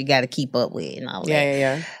and stuff you got to keep up with and all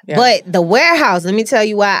that. Yeah. But the warehouse, let me tell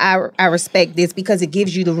you why I respect this, because it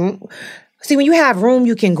gives you the room. See, when you have room,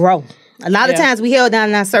 you can grow. A lot of times we held down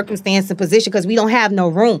in our circumstance and position because we don't have no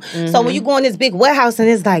room. So when you go in this big warehouse and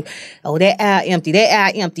it's like, oh, that aisle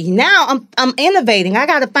empty. Now I'm innovating. I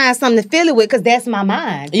got to find something to fill it with because that's my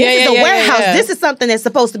mind. This is a warehouse. This is something that's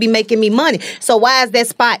supposed to be making me money. So why is that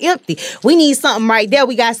spot empty? We need something right there.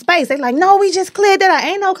 We got space. They're like, no, we just cleared that out.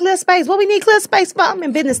 Ain't no clear space. What we need clear space for? I'm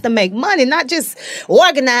in business to make money, not just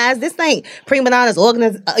organize. This ain't prima donna's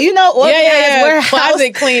organized warehouse.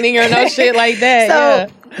 Closet cleaning or no shit like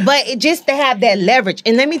that. But just to have that leverage.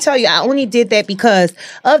 And let me tell you, I only did that because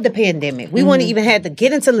of the pandemic. We wouldn't even have to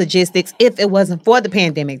get into logistics if it wasn't for the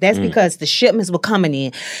pandemic. That's because the shipments were coming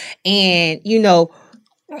in. And,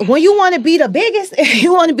 when you want to be the biggest,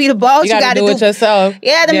 you want to be the boss, you got to do it yourself.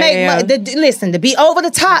 Yeah, to be over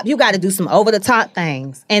the top, you got to do some over the top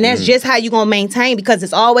things. And that's just how you're going to maintain, because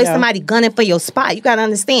there's always somebody gunning for your spot. You got to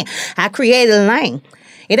understand, I created a lane.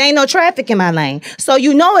 It ain't no traffic in my lane. So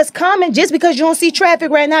it's coming. Just because you don't see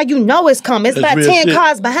traffic right now, it's coming. It's about 10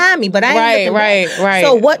 cars behind me, but I ain't looking right.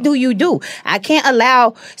 So what do? I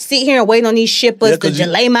can't sit here and wait on these shippers to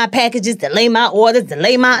delay my packages, delay my orders,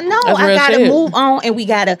 delay my... No, I got to move on, and we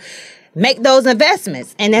got to make those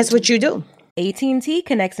investments. And that's what you do. AT&T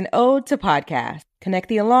connects an ode to podcast. Connect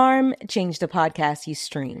the alarm, change the podcast you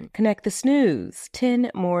stream. Connect the snooze,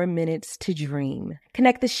 10 more minutes to dream.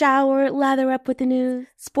 Connect the shower, lather up with the news,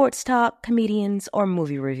 sports talk, comedians, or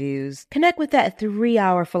movie reviews. Connect with that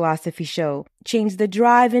 3-hour philosophy show. Change the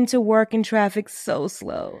drive into work and traffic so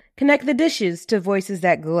slow. Connect the dishes to voices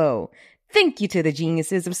that glow. Thank you to the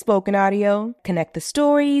geniuses of spoken audio. Connect the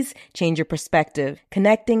stories, change your perspective.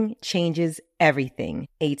 Connecting changes everything.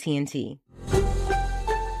 AT&T.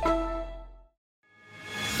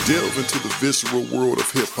 Delve into the visceral world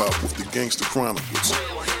of hip-hop with the Gangsta Chronicles,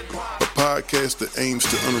 a podcast that aims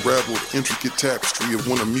to unravel the intricate tapestry of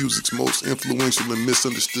one of music's most influential and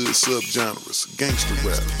misunderstood subgenres, gangsta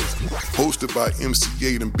rap. Hosted by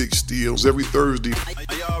MC8 and Big Steels every Thursday,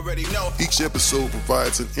 each episode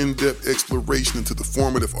provides an in-depth exploration into the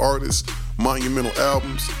formative artists, monumental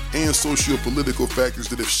albums, and socio-political factors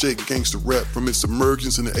that have shaped gangsta rap from its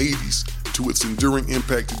emergence in the 80s to its enduring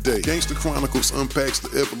impact today. Gangsta Chronicles unpacks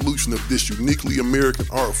the evolution of this uniquely American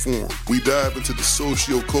art form. We dive into the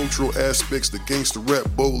socio-cultural aspects that gangsta rap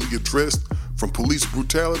boldly addressed, from police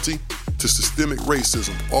brutality to systemic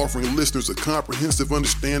racism, offering listeners a comprehensive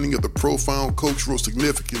understanding of the profound cultural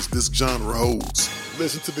significance this genre holds.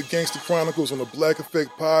 Listen to the Gangsta Chronicles on the Black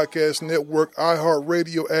Effect Podcast Network,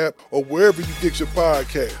 iHeartRadio app, or wherever you get your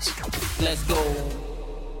podcasts. Let's go.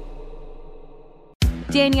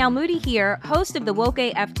 Danielle Moody here, host of the Woke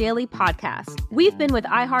AF Daily podcast. We've been with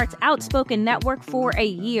iHeart's Outspoken Network for a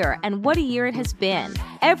year, and what a year it has been.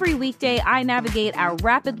 Every weekday, I navigate our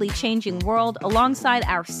rapidly changing world alongside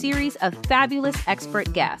our series of fabulous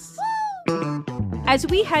expert guests. As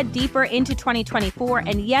we head deeper into 2024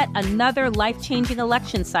 and yet another life-changing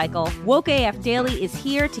election cycle, Woke AF Daily is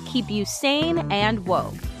here to keep you sane and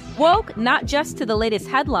woke. Woke not just to the latest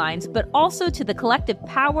headlines, but also to the collective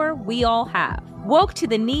power we all have. Woke to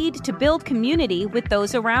the need to build community with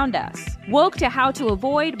those around us. Woke to how to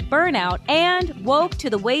avoid burnout, and woke to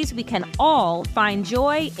the ways we can all find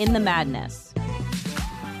joy in the madness.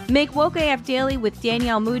 Make Woke AF Daily with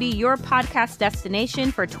Danielle Moody your podcast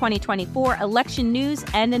destination for 2024 election news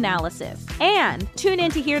and analysis. And tune in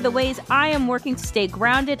to hear the ways I am working to stay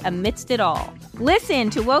grounded amidst it all. Listen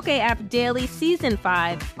to Woke AF Daily Season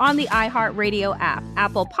 5 on the iHeartRadio app,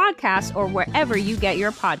 Apple Podcasts, or wherever you get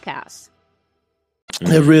your podcasts.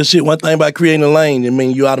 That's real shit. One thing about creating a lane,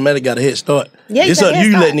 you automatically got a head start. Yeah, it's up to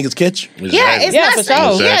you let niggas catch you. Yeah, it's not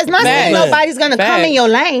saying, it's not saying nobody's gonna come in your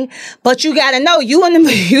lane, but you gotta know you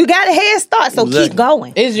got a head start, so keep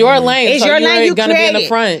going. It's your lane. It's so your lane. You gonna be in the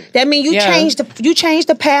front. That means you change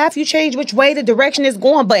the path, you change which way the direction is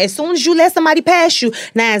going. But as soon as you let somebody pass you,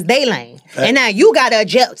 now it's their lane, and now you gotta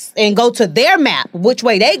adjust and go to their map which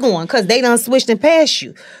way they going, because they done switched and passed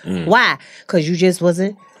you. Why? Because you just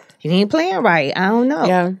wasn't. You ain't playing right. I don't know.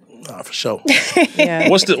 Yeah. For sure. Yeah.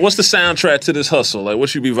 What's the soundtrack to this hustle? Like,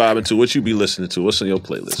 what you be vibing to? What you be listening to? What's on your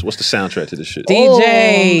playlist? What's the soundtrack to this shit?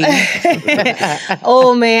 DJ.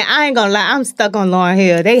 Oh man, I ain't gonna lie. I'm stuck on Lauryn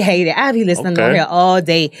Hill. They hate it. I be listening to Lauryn Hill all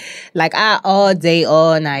day. Like all day,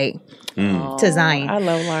 all night. to Zion. I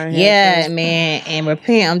love Lauryn Hill. Yeah, man. And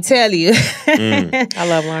Repent, I'm telling you. I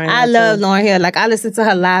love Lauryn Hill. I love Lauryn Hill. Like, I listen to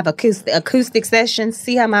her live acoustic sessions.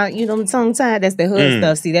 See how my, tongue tied? That's the hood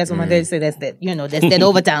stuff. See, that's what my daddy say. That's that, that's that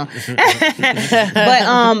overtone.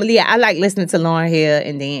 But, yeah, I like listening to Lauryn Hill.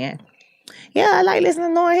 And then, yeah, I like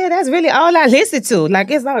listening to Lauryn Hill. That's really all I listen to.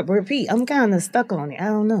 Like, it's like repeat. I'm kind of stuck on it. I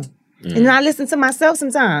don't know. And then I listen to myself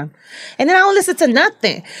sometimes. And then I don't listen to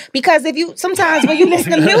nothing. Because sometimes when you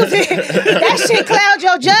listen to music, that shit clouds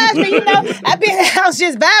your judgment, I be in the house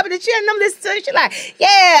just vibing the shit and I'm listening to it. You're like, yeah,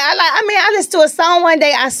 I listened to a song one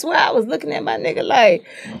day. I swear I was looking at my nigga like,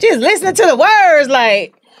 just listening to the words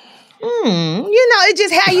like, it's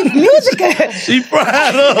just how you music. She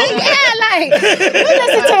proud of. Yeah, like you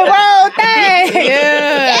listen to the whole thing.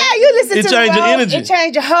 Yeah, you listen to the whole energy. It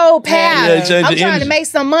changed your whole path. Yeah, it changed I'm trying to make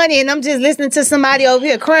some money and I'm just listening to somebody over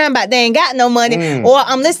here crying about they ain't got no money. Or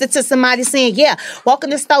I'm listening to somebody saying, yeah, walk in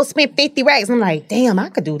the store, spent 50 racks. I'm like, damn, I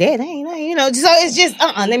could do that. So it's just,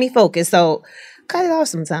 let me focus. So cut it off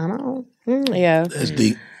sometime. Yeah. That's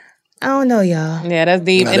deep. I don't know, y'all. Yeah, that's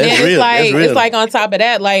deep. Nah, and that's then real. it's like on top of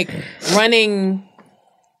that, like running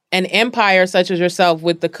an empire such as yourself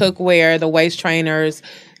with the cookware, the waist trainers,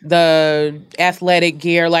 the athletic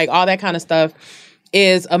gear, like all that kind of stuff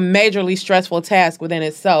is a majorly stressful task within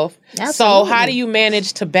itself. Absolutely. So how do you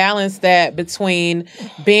manage to balance that between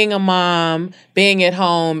being a mom, being at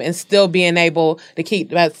home, and still being able to keep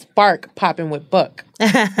that spark popping with Buck?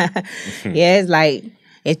 Yeah, it's like,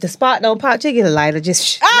 if the spark don't pop, you get a lighter.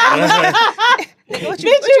 Just What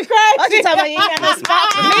you talking about? You ain't got no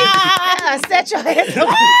spark for me? Set your ass up.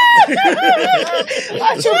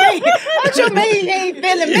 What you mean you ain't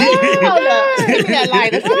feeling me? Hold up. Give me that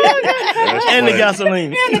lighter. And the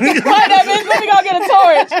gasoline. Let me go get a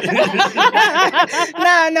torch.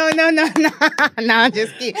 No, I'm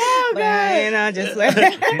just kidding. Oh, God. I'm just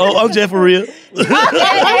I'm Jeff for real. You gotta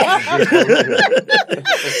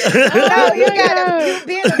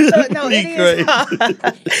be it is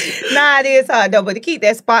hard. It is hard though, but to keep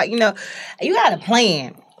that spot, you got a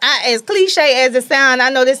plan. As cliche as it sounds, I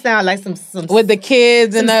know this sounds like some with the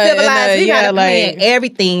kids and the civilized. You gotta plan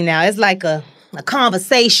everything now. It's like a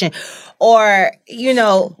conversation, or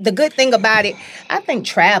the good thing about it, I think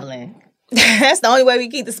traveling. That's the only way we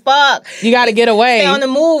keep the spark. You got to get away. Stay on the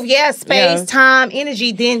move. Yeah, space, time,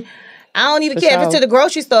 energy. Then I don't even care if it's to the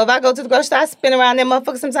grocery store. If I go to the grocery store, I spend around that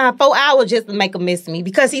motherfucker sometimes 4 hours just to make him miss me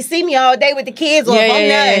because he see me all day with the kids, or if I'm not,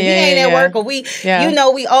 and he ain't at work, or we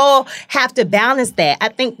all have to balance that. I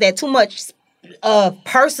think that too much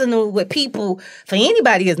personal with people for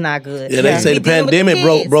anybody is not good. Yeah, they say the pandemic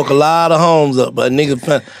broke a lot of homes up, but niggas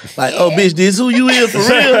like, oh bitch, this who you is for real?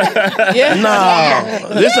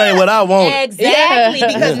 This ain't what I want. Exactly,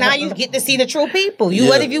 because now you get to see the true people.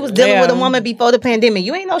 What if you was dealing with a woman before the pandemic?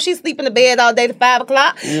 You ain't know she sleep in the bed all day to 5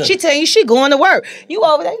 o'clock. She tell you she going to work. You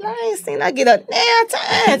over there, I ain't seen her get up damn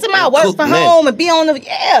time. Somebody work from home and be on the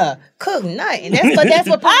cook nothing. That's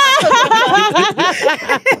what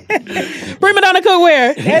Prima Donna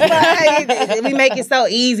cookware. That's why we make it so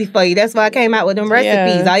easy for you. That's why I came out with them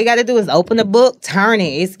recipes. All you got to do is open the book, turn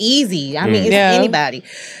it. It's easy. I mean, it's anybody.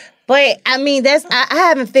 But I mean, I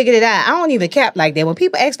haven't figured it out. I don't even cap like that. When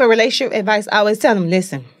people ask for relationship advice, I always tell them,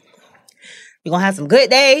 listen, you're gonna have some good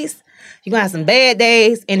days, you're gonna have some bad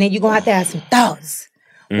days, and then you're gonna have to have some thoughts.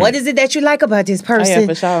 What is it that you like about this person? Oh, yeah,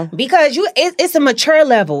 for sure. Because it's a mature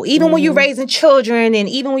level. Even when you're raising children, and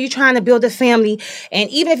even when you're trying to build a family, and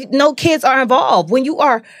even if no kids are involved, when you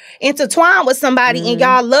are intertwined with somebody and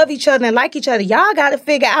y'all love each other and like each other, y'all got to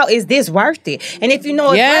figure out, is this worth it? And if you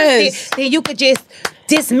know it's worth it, then you could just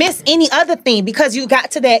dismiss any other thing because you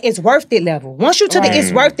got to that it's worth it level. Once you to the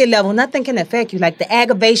it's worth it level, nothing can affect you. Like the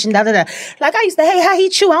aggravation, Like I used to, hey, how he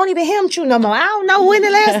chew? I don't even hear him chew no more. I don't know when the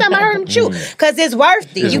last time I heard him chew. Because it's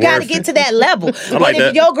worth it. You got to get to that level. But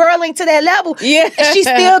if your girl ain't to that level, and she's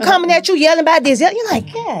still coming at you yelling about this, you're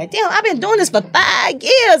like, God damn, I've been doing this for 5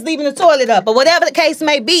 years, leaving the toilet up, or whatever the case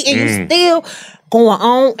may be, and you still going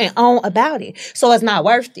on and on about it. So it's not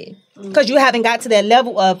worth it. Because you haven't got to that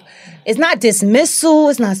level of, it's not dismissal,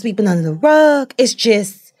 it's not sweeping under the rug, it's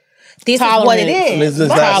just, this is what it is. It's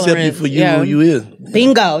not accept you for you who you is.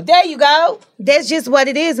 Bingo. There you go. That's just what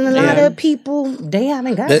it is. And a lot of people, they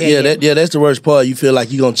haven't got that. That's the worst part. You feel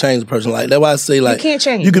like you're going to change the person. Like, that's why I say, like, you can't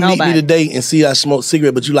change you can nobody. meet me today and see I smoke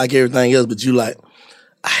cigarette, but you like everything else, but you like,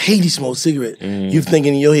 I hate he smokes cigarette. You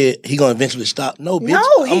thinking in your head, he gonna eventually stop. No, bitch.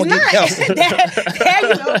 No, he's not.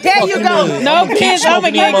 There you go. No, kids, I'm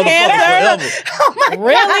gonna get cancer. Oh my God.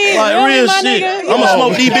 Really? Like, really, real my shit. nigga? I'm gonna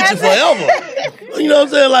smoke these bitches forever. You know what I'm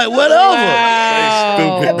saying? Like, whatever.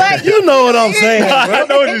 Stupid. But You know what I'm saying. I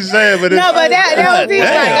know what you're saying, but no, but that was it.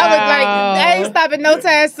 Like, I was like, ain't stopping no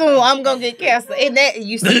time soon. I'm gonna get cancer. And that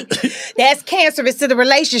you see, that's cancerous to the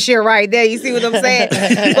relationship right there. You see what I'm saying?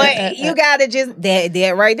 But you gotta just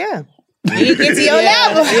that right there. You get to your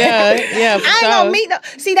level. Yeah, I ain't gonna meet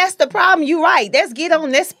see, that's the problem. You right.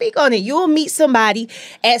 Let's speak on it. You'll meet somebody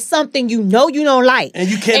at something you know you don't like. And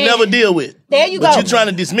you can't never deal with. There you go. But you're trying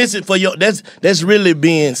to dismiss it for your that's really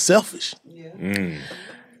being selfish. Yeah.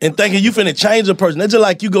 And thinking you finna change a person. That's just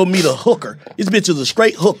like you go meet a hooker. This bitch is a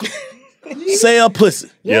straight hooker. Sell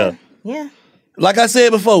pussy. Yeah. Yeah. Like I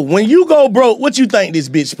said before, when you go broke, what you think this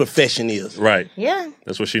bitch profession is? Right. Yeah.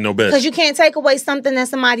 That's what she know best. Because you can't take away something that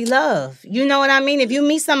somebody love. You know what I mean? If you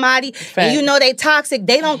meet somebody and you know they toxic,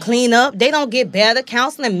 they don't clean up, they don't get better.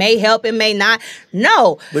 Counseling may help, it may not.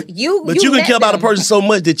 No. But you can care about a person so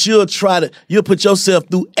much that you'll put yourself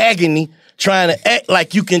through agony trying to act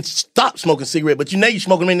like you can stop smoking cigarette, but you know you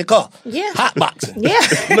smoking them in the car. Yeah. Hot boxing. Yeah.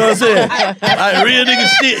 You know what I'm saying? Like real nigga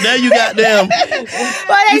shit. Now you goddamn.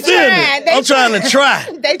 Well, they you feel trying. me? I'm trying to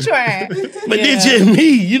try. They trying. But it's just me.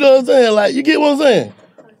 You know what I'm saying? Like, you get what I'm saying?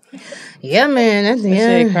 Yeah, man. That's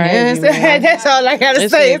shit crazy. That's all I gotta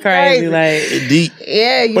say. It's crazy. Like it's deep.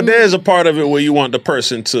 Yeah. But there's a part of it where you want the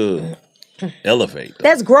person to elevate.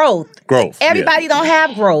 That's growth. Everybody yeah. don't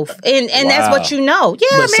have growth, and that's what you know. Yeah,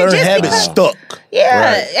 but man. Certain just habits because, stuck.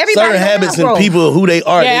 Yeah, right. everybody certain don't habits have and growth. people who they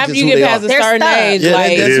are. Yeah, after you get past a certain age, yeah,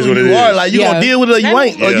 like that's who you are. Like you gonna deal with it or you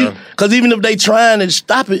ain't. Yeah. Because even if they trying to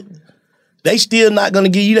stop it, they still not gonna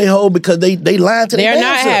give you their whole because they lying to they're their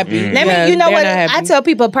not happy. You know what? I tell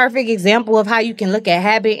people a perfect example of how you can look at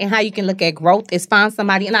habit and how you can look at growth is find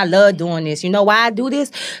somebody, and I love doing this. You know why I do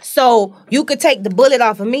this? So you could take the bullet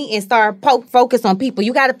off of me and start focus on people.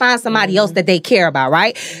 You got to find somebody else that they care about,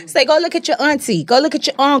 right? Say, go look at your auntie, go look at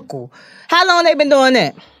your uncle. How long they been doing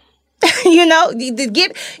that? You know,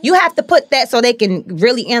 you have to put that so they can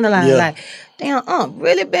really analyze. Like, damn,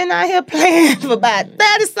 really been out here playing for about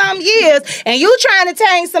 30-some years, and you trying to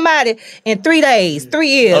change somebody in 3 days, 3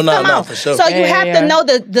 years. Oh, no, Come on. for sure. So you have to know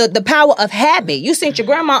the power of habit. You sent your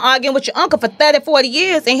grandma arguing with your uncle for 30, 40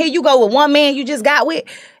 years, and here you go with one man you just got with,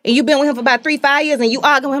 and you've been with him for about 3-5 years, and you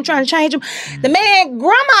arguing with him trying to change him. The man,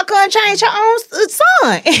 grandma couldn't change her own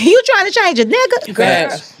son. You trying to change a nigga?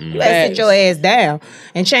 Girl, you better sit your ass down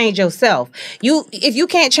and change yourself. If you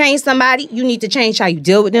can't change somebody, you need to change how you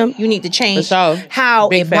deal with them. You need to change how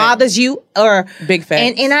it bothers you. Or big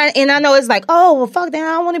facts. And I know it's like, oh well, fuck that.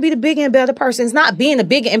 I don't want to be the bigger and better person. It's not being a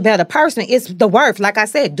bigger and better person. It's the worth. Like I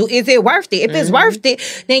said, is it worth it? If it's worth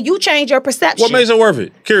it, then you change your perception. What makes it worth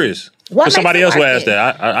it? Curious. What somebody else will ask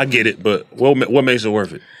that. I get it, but what makes it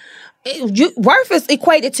worth it? Worth is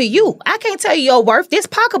equated to you. I can't tell you your worth. This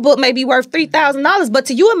pocketbook may be worth $3,000, but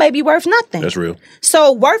to you it may be worth nothing. That's real.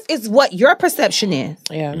 So worth is what your perception is.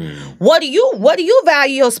 Yeah. What do you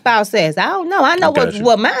value your spouse as? I don't know. I know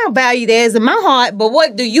what my value is in my heart, but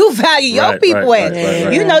what do you value your people as?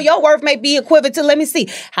 Right. You know your worth may be equivalent to, let me see,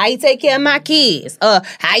 how he take care of my kids, how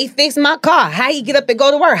he fix my car, how he get up and go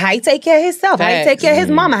to work, how he take care of himself, how he take care of his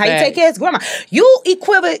mama, how he take care of his grandma. You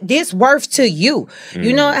equivalent this worth to you.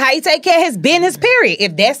 You know how he take care of his business, period.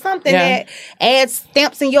 If that's something that adds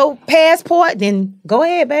stamps in your passport, then go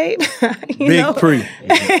ahead, babe. Big pre.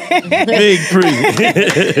 Big pre.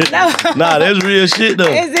 Nah, that's real shit though.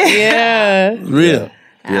 Is it? Yeah. Real.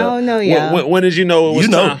 I don't know, y'all. When did you know it was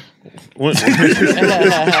time? Right.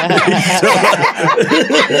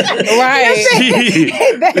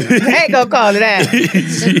 They ain't gonna call it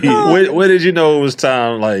out. When did you know it was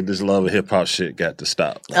time, like this love of hip hop shit got to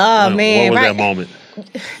stop? Oh, man. What was that moment?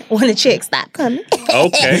 When the check stop coming.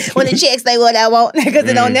 Okay. When the check say what I want, because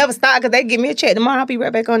it don't never stop, because they give me a check tomorrow, I'll be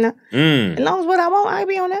right back on that. As long as what I want, I'll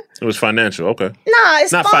be on that. It was financial, okay. Nah,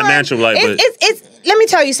 it's not fun. financial, like, but it's. Let me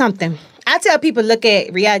tell you something. I tell people, look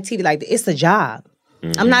at reality TV like it's a job.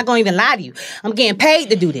 I'm not going to even lie to you. I'm getting paid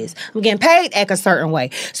to do this. I'm getting paid to act a certain way.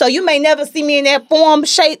 So you may never see me in that form,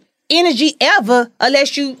 shape, energy ever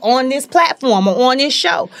unless you on this platform or on this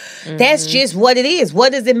show. That's just what it is.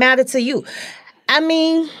 What does it matter to you? I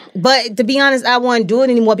mean, but to be honest, I won't do it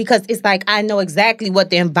anymore because it's like I know exactly what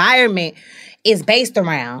the environment is based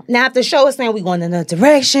around. Now, if the show is saying we going in another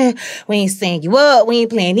direction, we ain't setting you up, we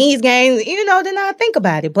ain't playing these games, then I think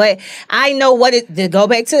about it. But I know to go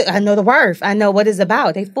back to, I know the worth. I know what it's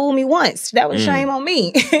about. They fooled me once. That was shame on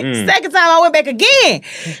me. Second time I went back again.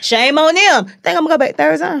 Shame on them. Think I'm going to go back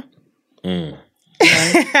third time.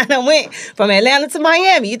 I done went from Atlanta to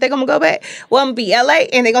Miami. You think I'm gonna go back? Well, I'm gonna be LA,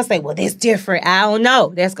 and they're gonna say, "Well, that's different." I don't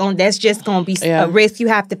know. That's just gonna be a risk you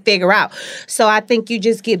have to figure out. So I think you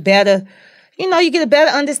just get better. You get a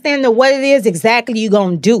better understanding of what it is exactly you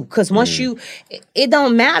gonna do. Because once it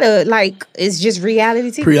don't matter. Like it's just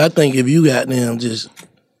reality TV. I think if you got them just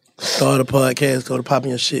start a podcast, go to popping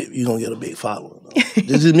your shit, you're gonna get a big following.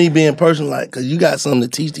 This is me being personal, like, cause you got something to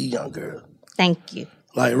teach these young girls. Thank you.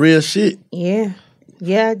 Like real shit. Yeah.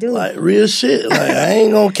 Yeah, I do. Like real shit. Like I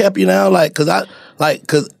ain't gonna cap you down, cause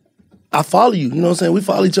I follow you. You know what I'm saying? We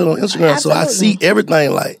follow each other on Instagram, so I see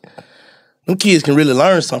everything. Like them kids can really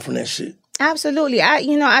learn something from that shit. Absolutely.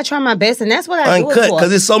 I try my best, and that's what I do it for. Because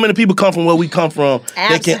there's so many people come from where we come from.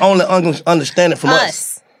 They can only understand it from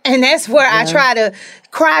us. And that's where I try to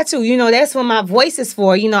cry to. You know, that's what my voice is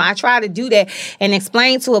for. You know, I try to do that and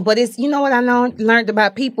explain to it. But it's, you know what I learned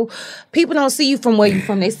about people? People don't see you from where you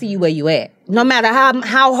from. They see you where you at. No matter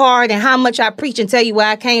how hard and how much I preach and tell you where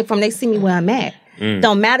I came from, they see me where I'm at.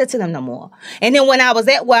 Don't matter to them no more. And then when I was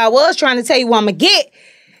at where I was trying to tell you where I'm going to get,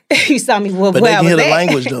 you saw me where I was at. But they can hear the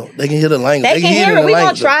language, though. They can hear the language. They can hear it. We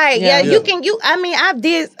gonna try it. Yeah, yeah. I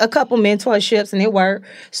did a couple mentorships and it worked.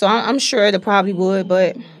 So I'm sure it probably would,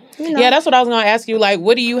 but you know. Yeah, that's what I was gonna ask you. Like,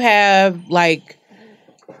 what do you have like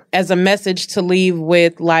as a message to leave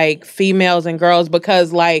with like females and girls?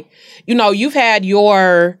 Because like, you know, you've had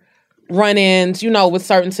your run-ins, you know, with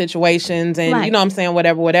certain situations and you know what I'm saying,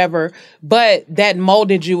 whatever. But that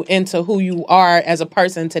molded you into who you are as a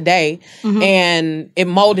person today. Mm-hmm. And it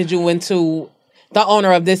molded you into the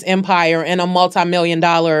owner of this empire and a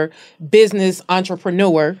multi-million-dollar business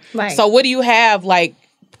entrepreneur. Right. So what do you have like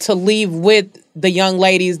to leave with the young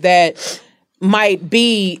ladies that might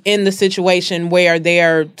be in the situation where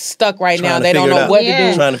they're stuck right now? They don't know what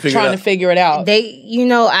to do. Trying to figure it out. They, you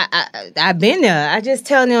know, I've been there. I just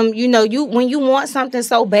tell them, you know, when you want something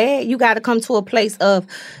so bad, you got to come to a place of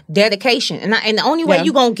dedication. And the only way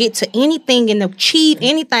you going to get to anything and achieve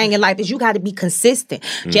anything in life is you got to be consistent.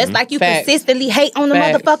 Just like you consistently hate on the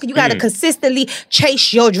motherfucker, you got to consistently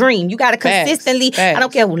chase your dream. You got to consistently, I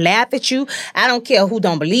don't care who laugh at you. I don't care who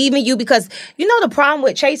don't believe in you, because you know the problem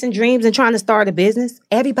with chasing dreams and trying to start a business?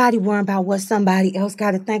 Everybody worrying about what somebody else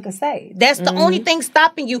got to think or say. That's the only thing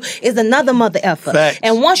stopping you is another mother effer. Facts.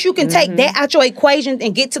 And once you can take that out your equation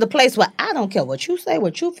and get to the place where I don't care what you say,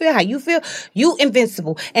 what you feel, how you feel, you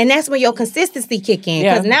invincible. And that's when your consistency kick in.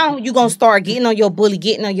 Because now you're going to start getting on your bully,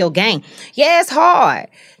 getting on your gang. Yeah, it's hard.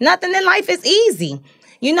 Nothing in life is easy.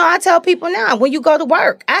 You know, I tell people now, when you go to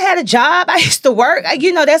work, I had a job. I used to work.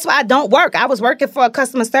 You know, that's why I don't work. I was working for a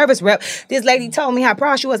customer service rep. This lady told me how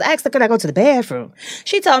proud she was. I asked her, could I go to the bathroom?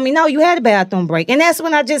 She told me, no, you had a bathroom break. And that's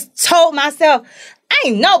when I just told myself,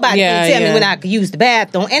 ain't nobody gonna tell me when I could use the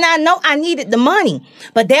bathroom. And I know I needed the money.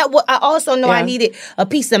 But I also know I needed a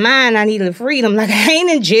peace of mind. I needed a freedom. Like, I ain't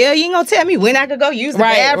in jail. You ain't gonna tell me when I could go use the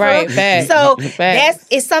bathroom. Right. So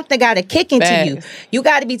it's something got to kick into you. You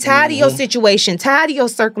got to be tired of your situation, tired of your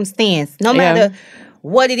circumstance, no matter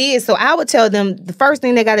what it is. So I would tell them the first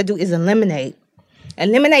thing they got to do is eliminate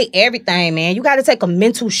everything, man. You got to take a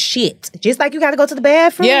mental shit. Just like you got to go to the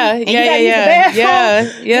bathroom. You got to use the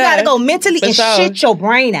bathroom. You got to go mentally shit your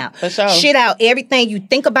brain out. Shit out everything you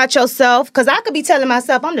think about yourself. Because I could be telling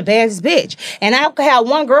myself I'm the baddest bitch. And I could have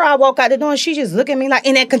one girl, I walk out the door and she just look at me like,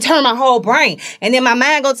 and that can turn my whole brain. And then my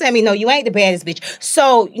mind gonna tell me, no, you ain't the baddest bitch.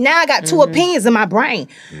 So now I got two opinions in my brain.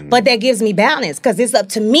 But that gives me balance because it's up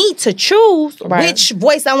to me to choose which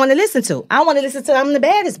voice I want to listen to. I want to listen to I'm the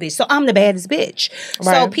baddest bitch. So I'm the baddest bitch.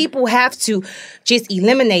 So people have to just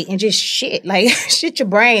eliminate and just shit. Like, shit your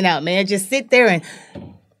brain out, man. Just sit there and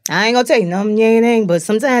I ain't gonna tell you nothing, but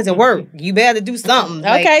sometimes it work. You better do something.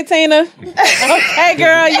 Okay, Tina. Okay,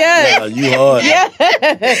 girl, yeah, you hard. Yeah.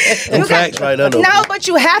 Facts right now. No, but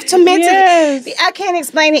you have to mentally. I can't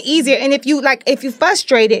explain it easier. And if you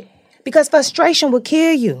frustrated, because frustration will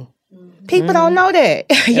kill you. People don't know that.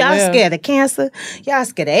 Y'all scared of cancer. Y'all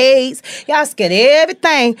scared of AIDS. Y'all scared of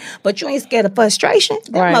everything. But you ain't scared of frustration.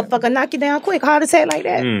 That motherfucker knock you down quick, heart attack like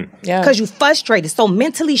that. Because you frustrated. So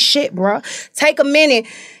mentally shit, bro. Take a minute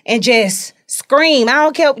and just scream. I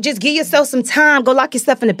don't care. Just give yourself some time. Go lock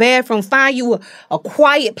yourself in the bathroom. Find you a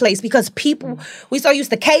quiet place because people, we so used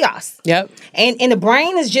to chaos. Yep. And the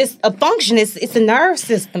brain is just a function. It's a nerve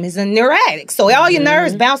system. It's a neurotic. So all your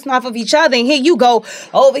nerves bouncing off of each other and here you go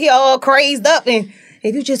over here all crazed up and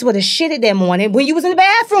if you just would have shitted that morning when you was in the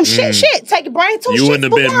bathroom, shit, take your brain to you wouldn't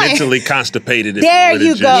have been mentally constipated. There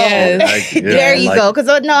you go. There you go. Because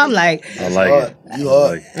I'm like, I like it. You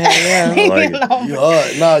hard. You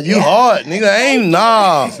hard. Nah, you hard.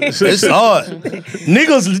 Nigga, it's hard.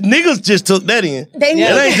 Niggas just took that in. It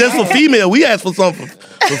ain't just for female. We asked for something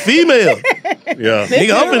for female. Yeah.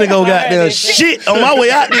 Nigga, I'm finna go goddamn shit on my way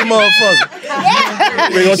out there, motherfucker.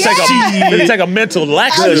 We're gonna take a mental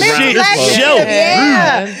laxative shit show.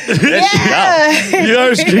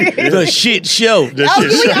 The shit show. The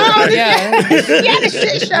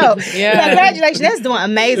shit show. Congratulations. That's doing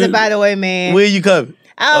amazing, by the way, man. Where you coming?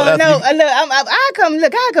 I don't know.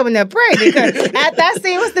 Look, I come in there pregnant. After I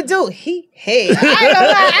see what's the dude, I ain't gonna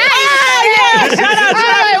lie. Shout out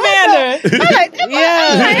to Commander. I'm like,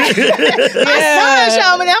 my son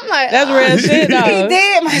showed me that. I'm like, that's real shit, though. He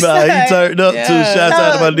did, my son. He turned up too. Shouts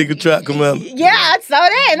out to my nigga Trap Commander. Yeah, I saw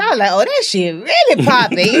that, and I was like, oh, that shit really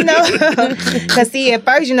popping, you know? Because see, at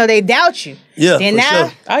first, you know, they doubt you. Yeah, then for now,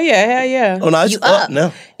 sure. Oh yeah, hell yeah. Oh no, it's up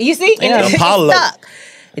now. You see, Yeah. it's Apollo. stuck.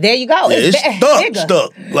 There you go. Yeah, it's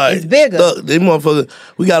stuck. Like It's bigger. Stuck. They motherfuckers.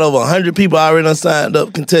 We got over 100 people already done signed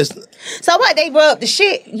up contestants. So what? They rubbed the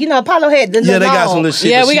shit. You know, Apollo had the Yeah, they got some little shit.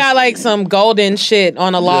 Yeah, we got like some golden shit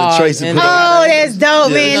on a log. Tracy and- put Oh, that's dope,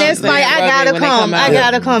 Yeah, man. That's they like I rub it gotta when they come. come I out.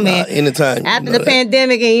 gotta come in. Anytime. After the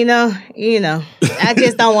pandemic, and you know, I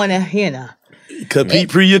just don't want to, Cause Pete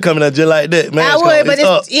Pre, you're coming out just like that, man. I would, but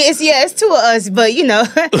up. it's two of us. But you know,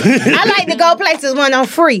 I like to go places when I'm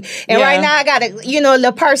free. And Yeah. right now, I got a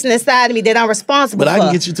little person inside of me that I'm responsible But for. I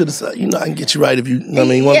can get you to the side. You know, I can get you right if you. I mean,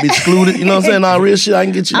 you want to be excluded. You know what I'm saying? All real shit. I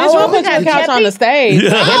can get you. Bitch, we'll put your couch on the stage. He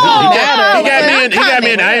got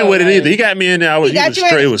me in. I ain't with it either. He got me in there. He was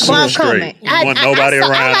straight. It was super straight. Wasn't nobody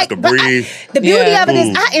around. I could breathe. The beauty of it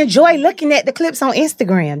is I enjoy looking at the clips on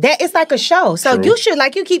Instagram. That it's like a show. So True. you should,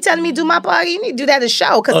 like you keep telling me do my part, you need to do that as a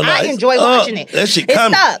show because I enjoy watching it. That shit It's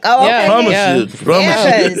coming. stuck. Oh, okay. Promise Yeah. you. Promise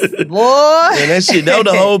Yes, you. boy. And that shit, that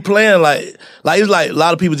was the whole plan. Like it's like a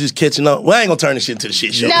lot of people just catching up. Well, I ain't gonna turn this shit into the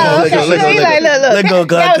shit show. No, Let okay. go, let go, Look, let go. look.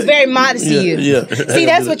 That was very modest of you. Yeah. See,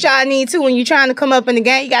 that's what y'all need too. When you're trying to come up in the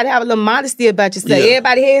game, you got to have a little modesty about yourself. Yeah.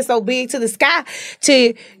 Everybody head so big to the sky.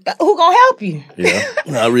 To who gonna help you? Yeah.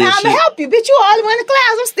 Nah, real I'm shit. gonna help you, bitch. You all the way in the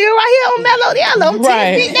clouds. I'm still right here on Mellow Yellow. I'm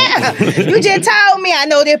 10 feet down. You just told me I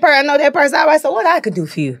know that person. I know that person. All right. So what I could do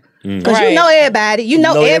for you? Because you know everybody, you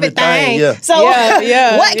know everything. yeah. So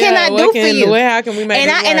what can I do for you? How can we make it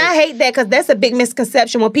And I hate that because that's a big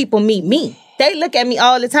misconception when people meet me. They look at me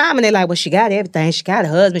all the time and they're like, well, she got everything. She got a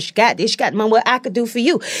husband. She got this. She got money. What I could do for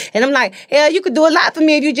you? And I'm like, hell, you could do a lot for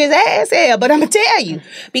me if you just ask. Hell, but I'm going to tell you.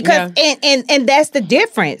 Because, and that's the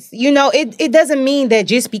difference. You know, it doesn't mean that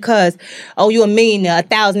just because, oh, you're a millionaire,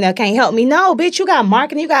 1,000 that can't help me. No, bitch, you got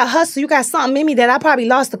marketing. You got hustle. You got something in me that I probably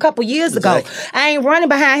lost a couple years ago. I ain't running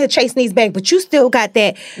behind here chasing these bags, but you still got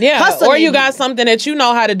that hustle. Or you got something that you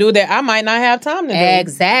know how to do that I might not have time to do.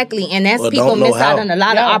 Exactly. And that's people miss out on a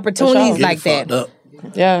lot of opportunities like that.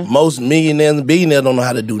 Yeah. Most millionaires and billionaires don't know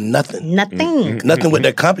how to do nothing. Nothing. Nothing what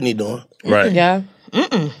their company doing. Right. Yeah.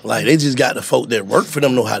 Like they just got the folk that work for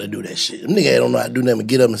them know how to do that shit. Them niggas don't know how to do nothing but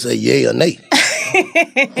get up and say yay or nay.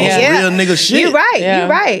 Real nigga shit. You're right. You're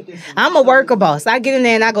right. I'm a worker boss. I get in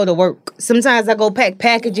there and I go to work. Sometimes I go pack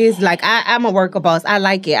packages. Like I'm a worker boss. I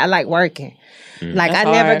like it. I like working. Like That's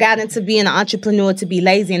I never hard. got into being an entrepreneur to be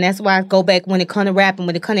lazy, and that's why I go back when it comes to rapping,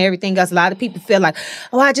 when it comes to everything else. A lot of people feel like,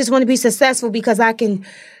 oh, I just want to be successful because I can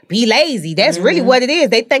be lazy. That's really what it is.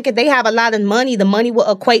 They think if they have a lot of money, the money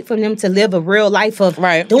will equate for them to live a real life of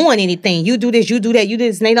doing anything. You do this, you do that, you do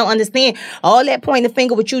this, and they don't understand all that pointing the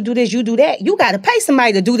finger with you do this, you do that. You got to pay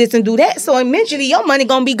somebody to do this and do that. So eventually your money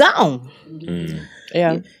gonna be gone.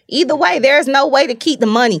 Yeah. Either way, there's no way to keep the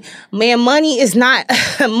money. Man, money is not,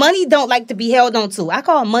 money don't like to be held on to. I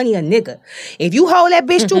call money a nigga. If you hold that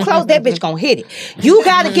bitch too close, that bitch gonna hit it. You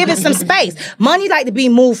gotta give it some space. Money like to be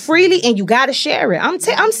moved freely and you gotta share it. I'm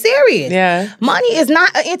serious. Yeah. Money is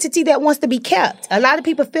not an entity that wants to be kept. A lot of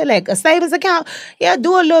people feel like a savings account, yeah,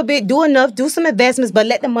 do a little bit, do enough, do some investments, but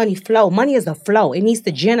let the money flow. Money is a flow. It needs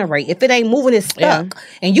to generate. If it ain't moving, it's stuck.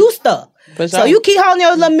 And you stuck. So you keep holding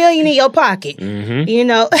your little million in your pocket. You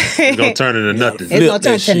know? It's gonna turn into nothing. It's gonna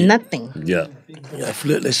turn to nothing. Yeah. Yeah,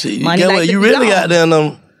 flip that shit. Money Get like what to you be really gone. got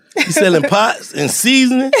there. You selling pots and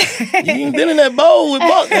seasoning. You ain't been in that bowl with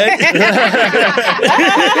Buck.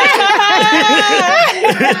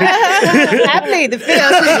 I played the film.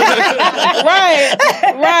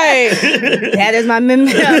 right. That is my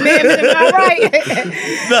amendment. Right.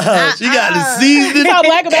 Nah, she got the seasoning. So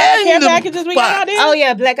Black about the care and the packages we got out there? Oh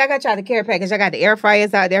yeah, Black. I got y'all the care package. I got the air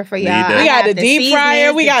fryers out there for y'all. that. We got I the deep fryer.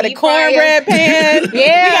 seasonings, We got the deep fryers. cornbread pan.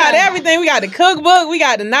 Yeah. We got everything. We got the cookbook. We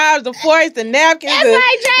got the knives, the forks, the napkins, That's the,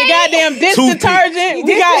 right, Jay. the goddamn dish Toothpick. detergent.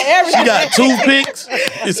 We got everything. She got toothpicks.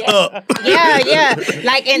 It's up. Yeah.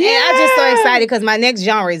 Like, and I'm just so excited because my next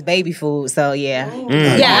genre is baby food. So yeah.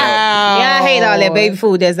 Yeah, I hate all that baby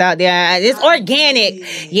food that's out there. It's organic.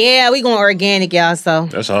 Yeah, we going organic, y'all. So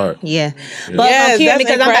That's hard. yeah. But Yes, I'm cute that's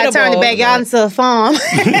because I'm about to turn the incredible. backyard into a farm.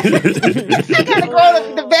 I gotta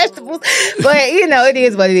grow the vegetables. But you know, it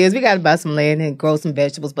is what it is. We gotta buy some land and grow some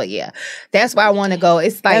vegetables. But yeah, that's where I want to go.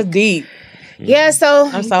 It's like That's deep. Yeah, so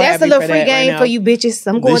I'm so that's happy a little for free that game right for now. you bitches.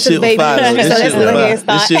 I'm going This to the shit was baby. fire, though. So This that's shit a little was head fire.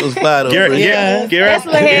 start. This shit was fire, though. That's a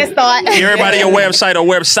little head start. Give everybody your website or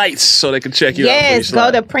websites so they can check you out. Yes,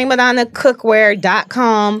 go to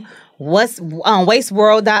primadonnacookware.com,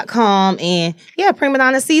 wasteworld.com, and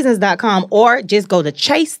primadonnaseasons.com, or just go to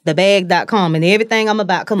chasethebag.com, and everything I'm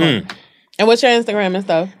about come up. And what's your Instagram and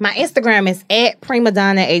stuff? My Instagram is at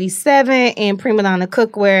primadonna87 and primadonna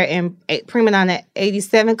cookware and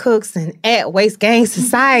primadonna87 cooks and at Waste Gang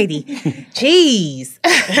Society. Jeez.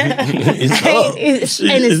 It's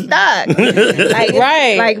stuck.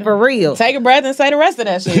 Like for real. Take a breath and say the rest of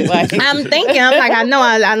that shit. Like I'm thinking, I know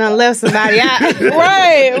I done left somebody out.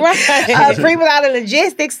 right. Primadonna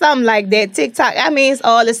Logistics, something like that. TikTok. I mean, it's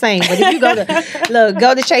all the same. But if you go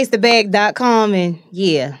to chasethebag.com and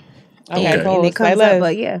Okay, cool. And it comes up,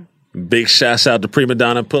 but yeah. Big shouts out to Prima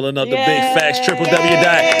Donna pulling up the Big Facts,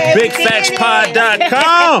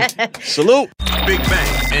 www.bigfactspod.com. Salute. Big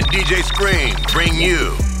Bang and DJ Scream bring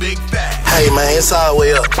you Big Facts. Hey, man, it's all the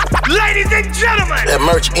way up. Ladies and gentlemen. That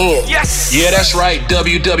merch in. Yes. Yeah, that's right.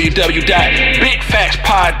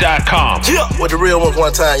 www.bigfactspod.com. Yeah, with the real ones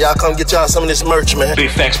one time. Y'all come get y'all some of this merch, man.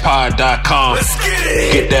 Bigfactspod.com. Let's get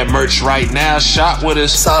it. Get that merch right now. Shop with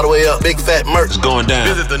us. It's all the way up. Big fat merch. It's going down.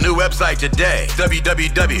 Visit the new website today.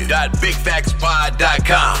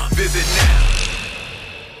 www.bigfactspod.com. Visit now.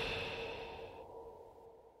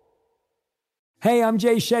 Hey, I'm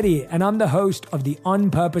Jay Shetty, and I'm the host of the On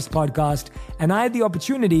Purpose podcast, and I had the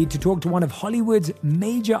opportunity to talk to one of Hollywood's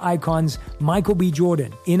major icons, Michael B.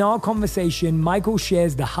 Jordan. In our conversation, Michael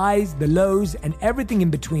shares the highs, the lows, and everything in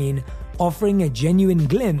between, offering a genuine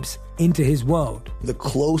glimpse into his world. The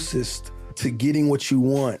closest to getting what you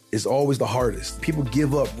want is always the hardest. People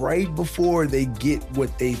give up right before they get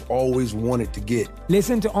what they've always wanted to get.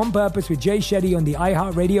 Listen to On Purpose with Jay Shetty on the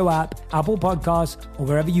iHeartRadio app, Apple Podcasts, or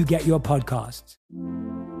wherever you get your podcasts.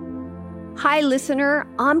 Hi, listener.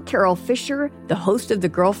 I'm Carol Fisher, the host of The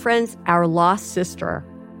Girlfriends, Our Lost Sister.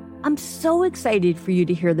 I'm so excited for you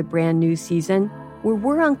to hear the brand new season where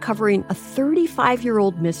we're uncovering a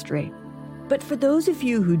 35-year-old mystery. But for those of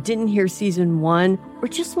you who didn't hear season 1 or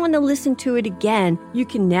just want to listen to it again, you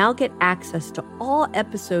can now get access to all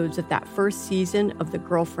episodes of that first season of The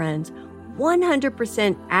Girlfriends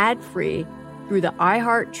 100% ad-free through the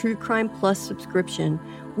iHeart True Crime Plus subscription,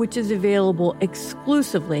 which is available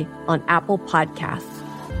exclusively on Apple Podcasts.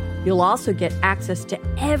 You'll also get access to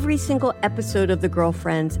every single episode of The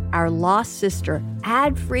Girlfriends, Our Lost Sister,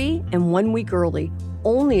 ad-free and 1 week early,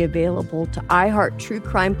 only available to iHeart True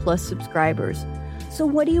Crime Plus subscribers. So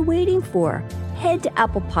what are you waiting for? Head to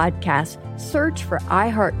Apple Podcasts, search for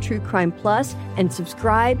iHeart True Crime Plus, and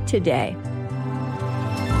subscribe today.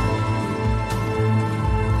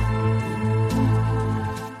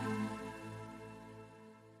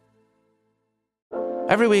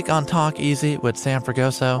 Every week on Talk Easy with Sam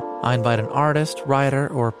Fragoso, I invite an artist, writer,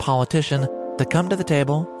 or politician to come to the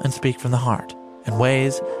table and speak from the heart in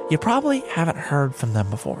ways you probably haven't heard from them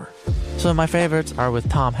before. Some of my favorites are with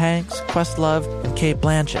Tom Hanks, Questlove, and Cate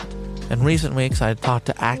Blanchett. In recent weeks, I talked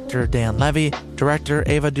to actor Dan Levy, director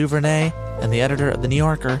Ava DuVernay, and the editor of The New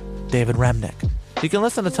Yorker, David Remnick. You can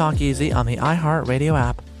listen to Talk Easy on the iHeartRadio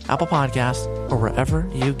app, Apple Podcasts, or wherever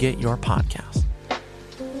you get your podcasts.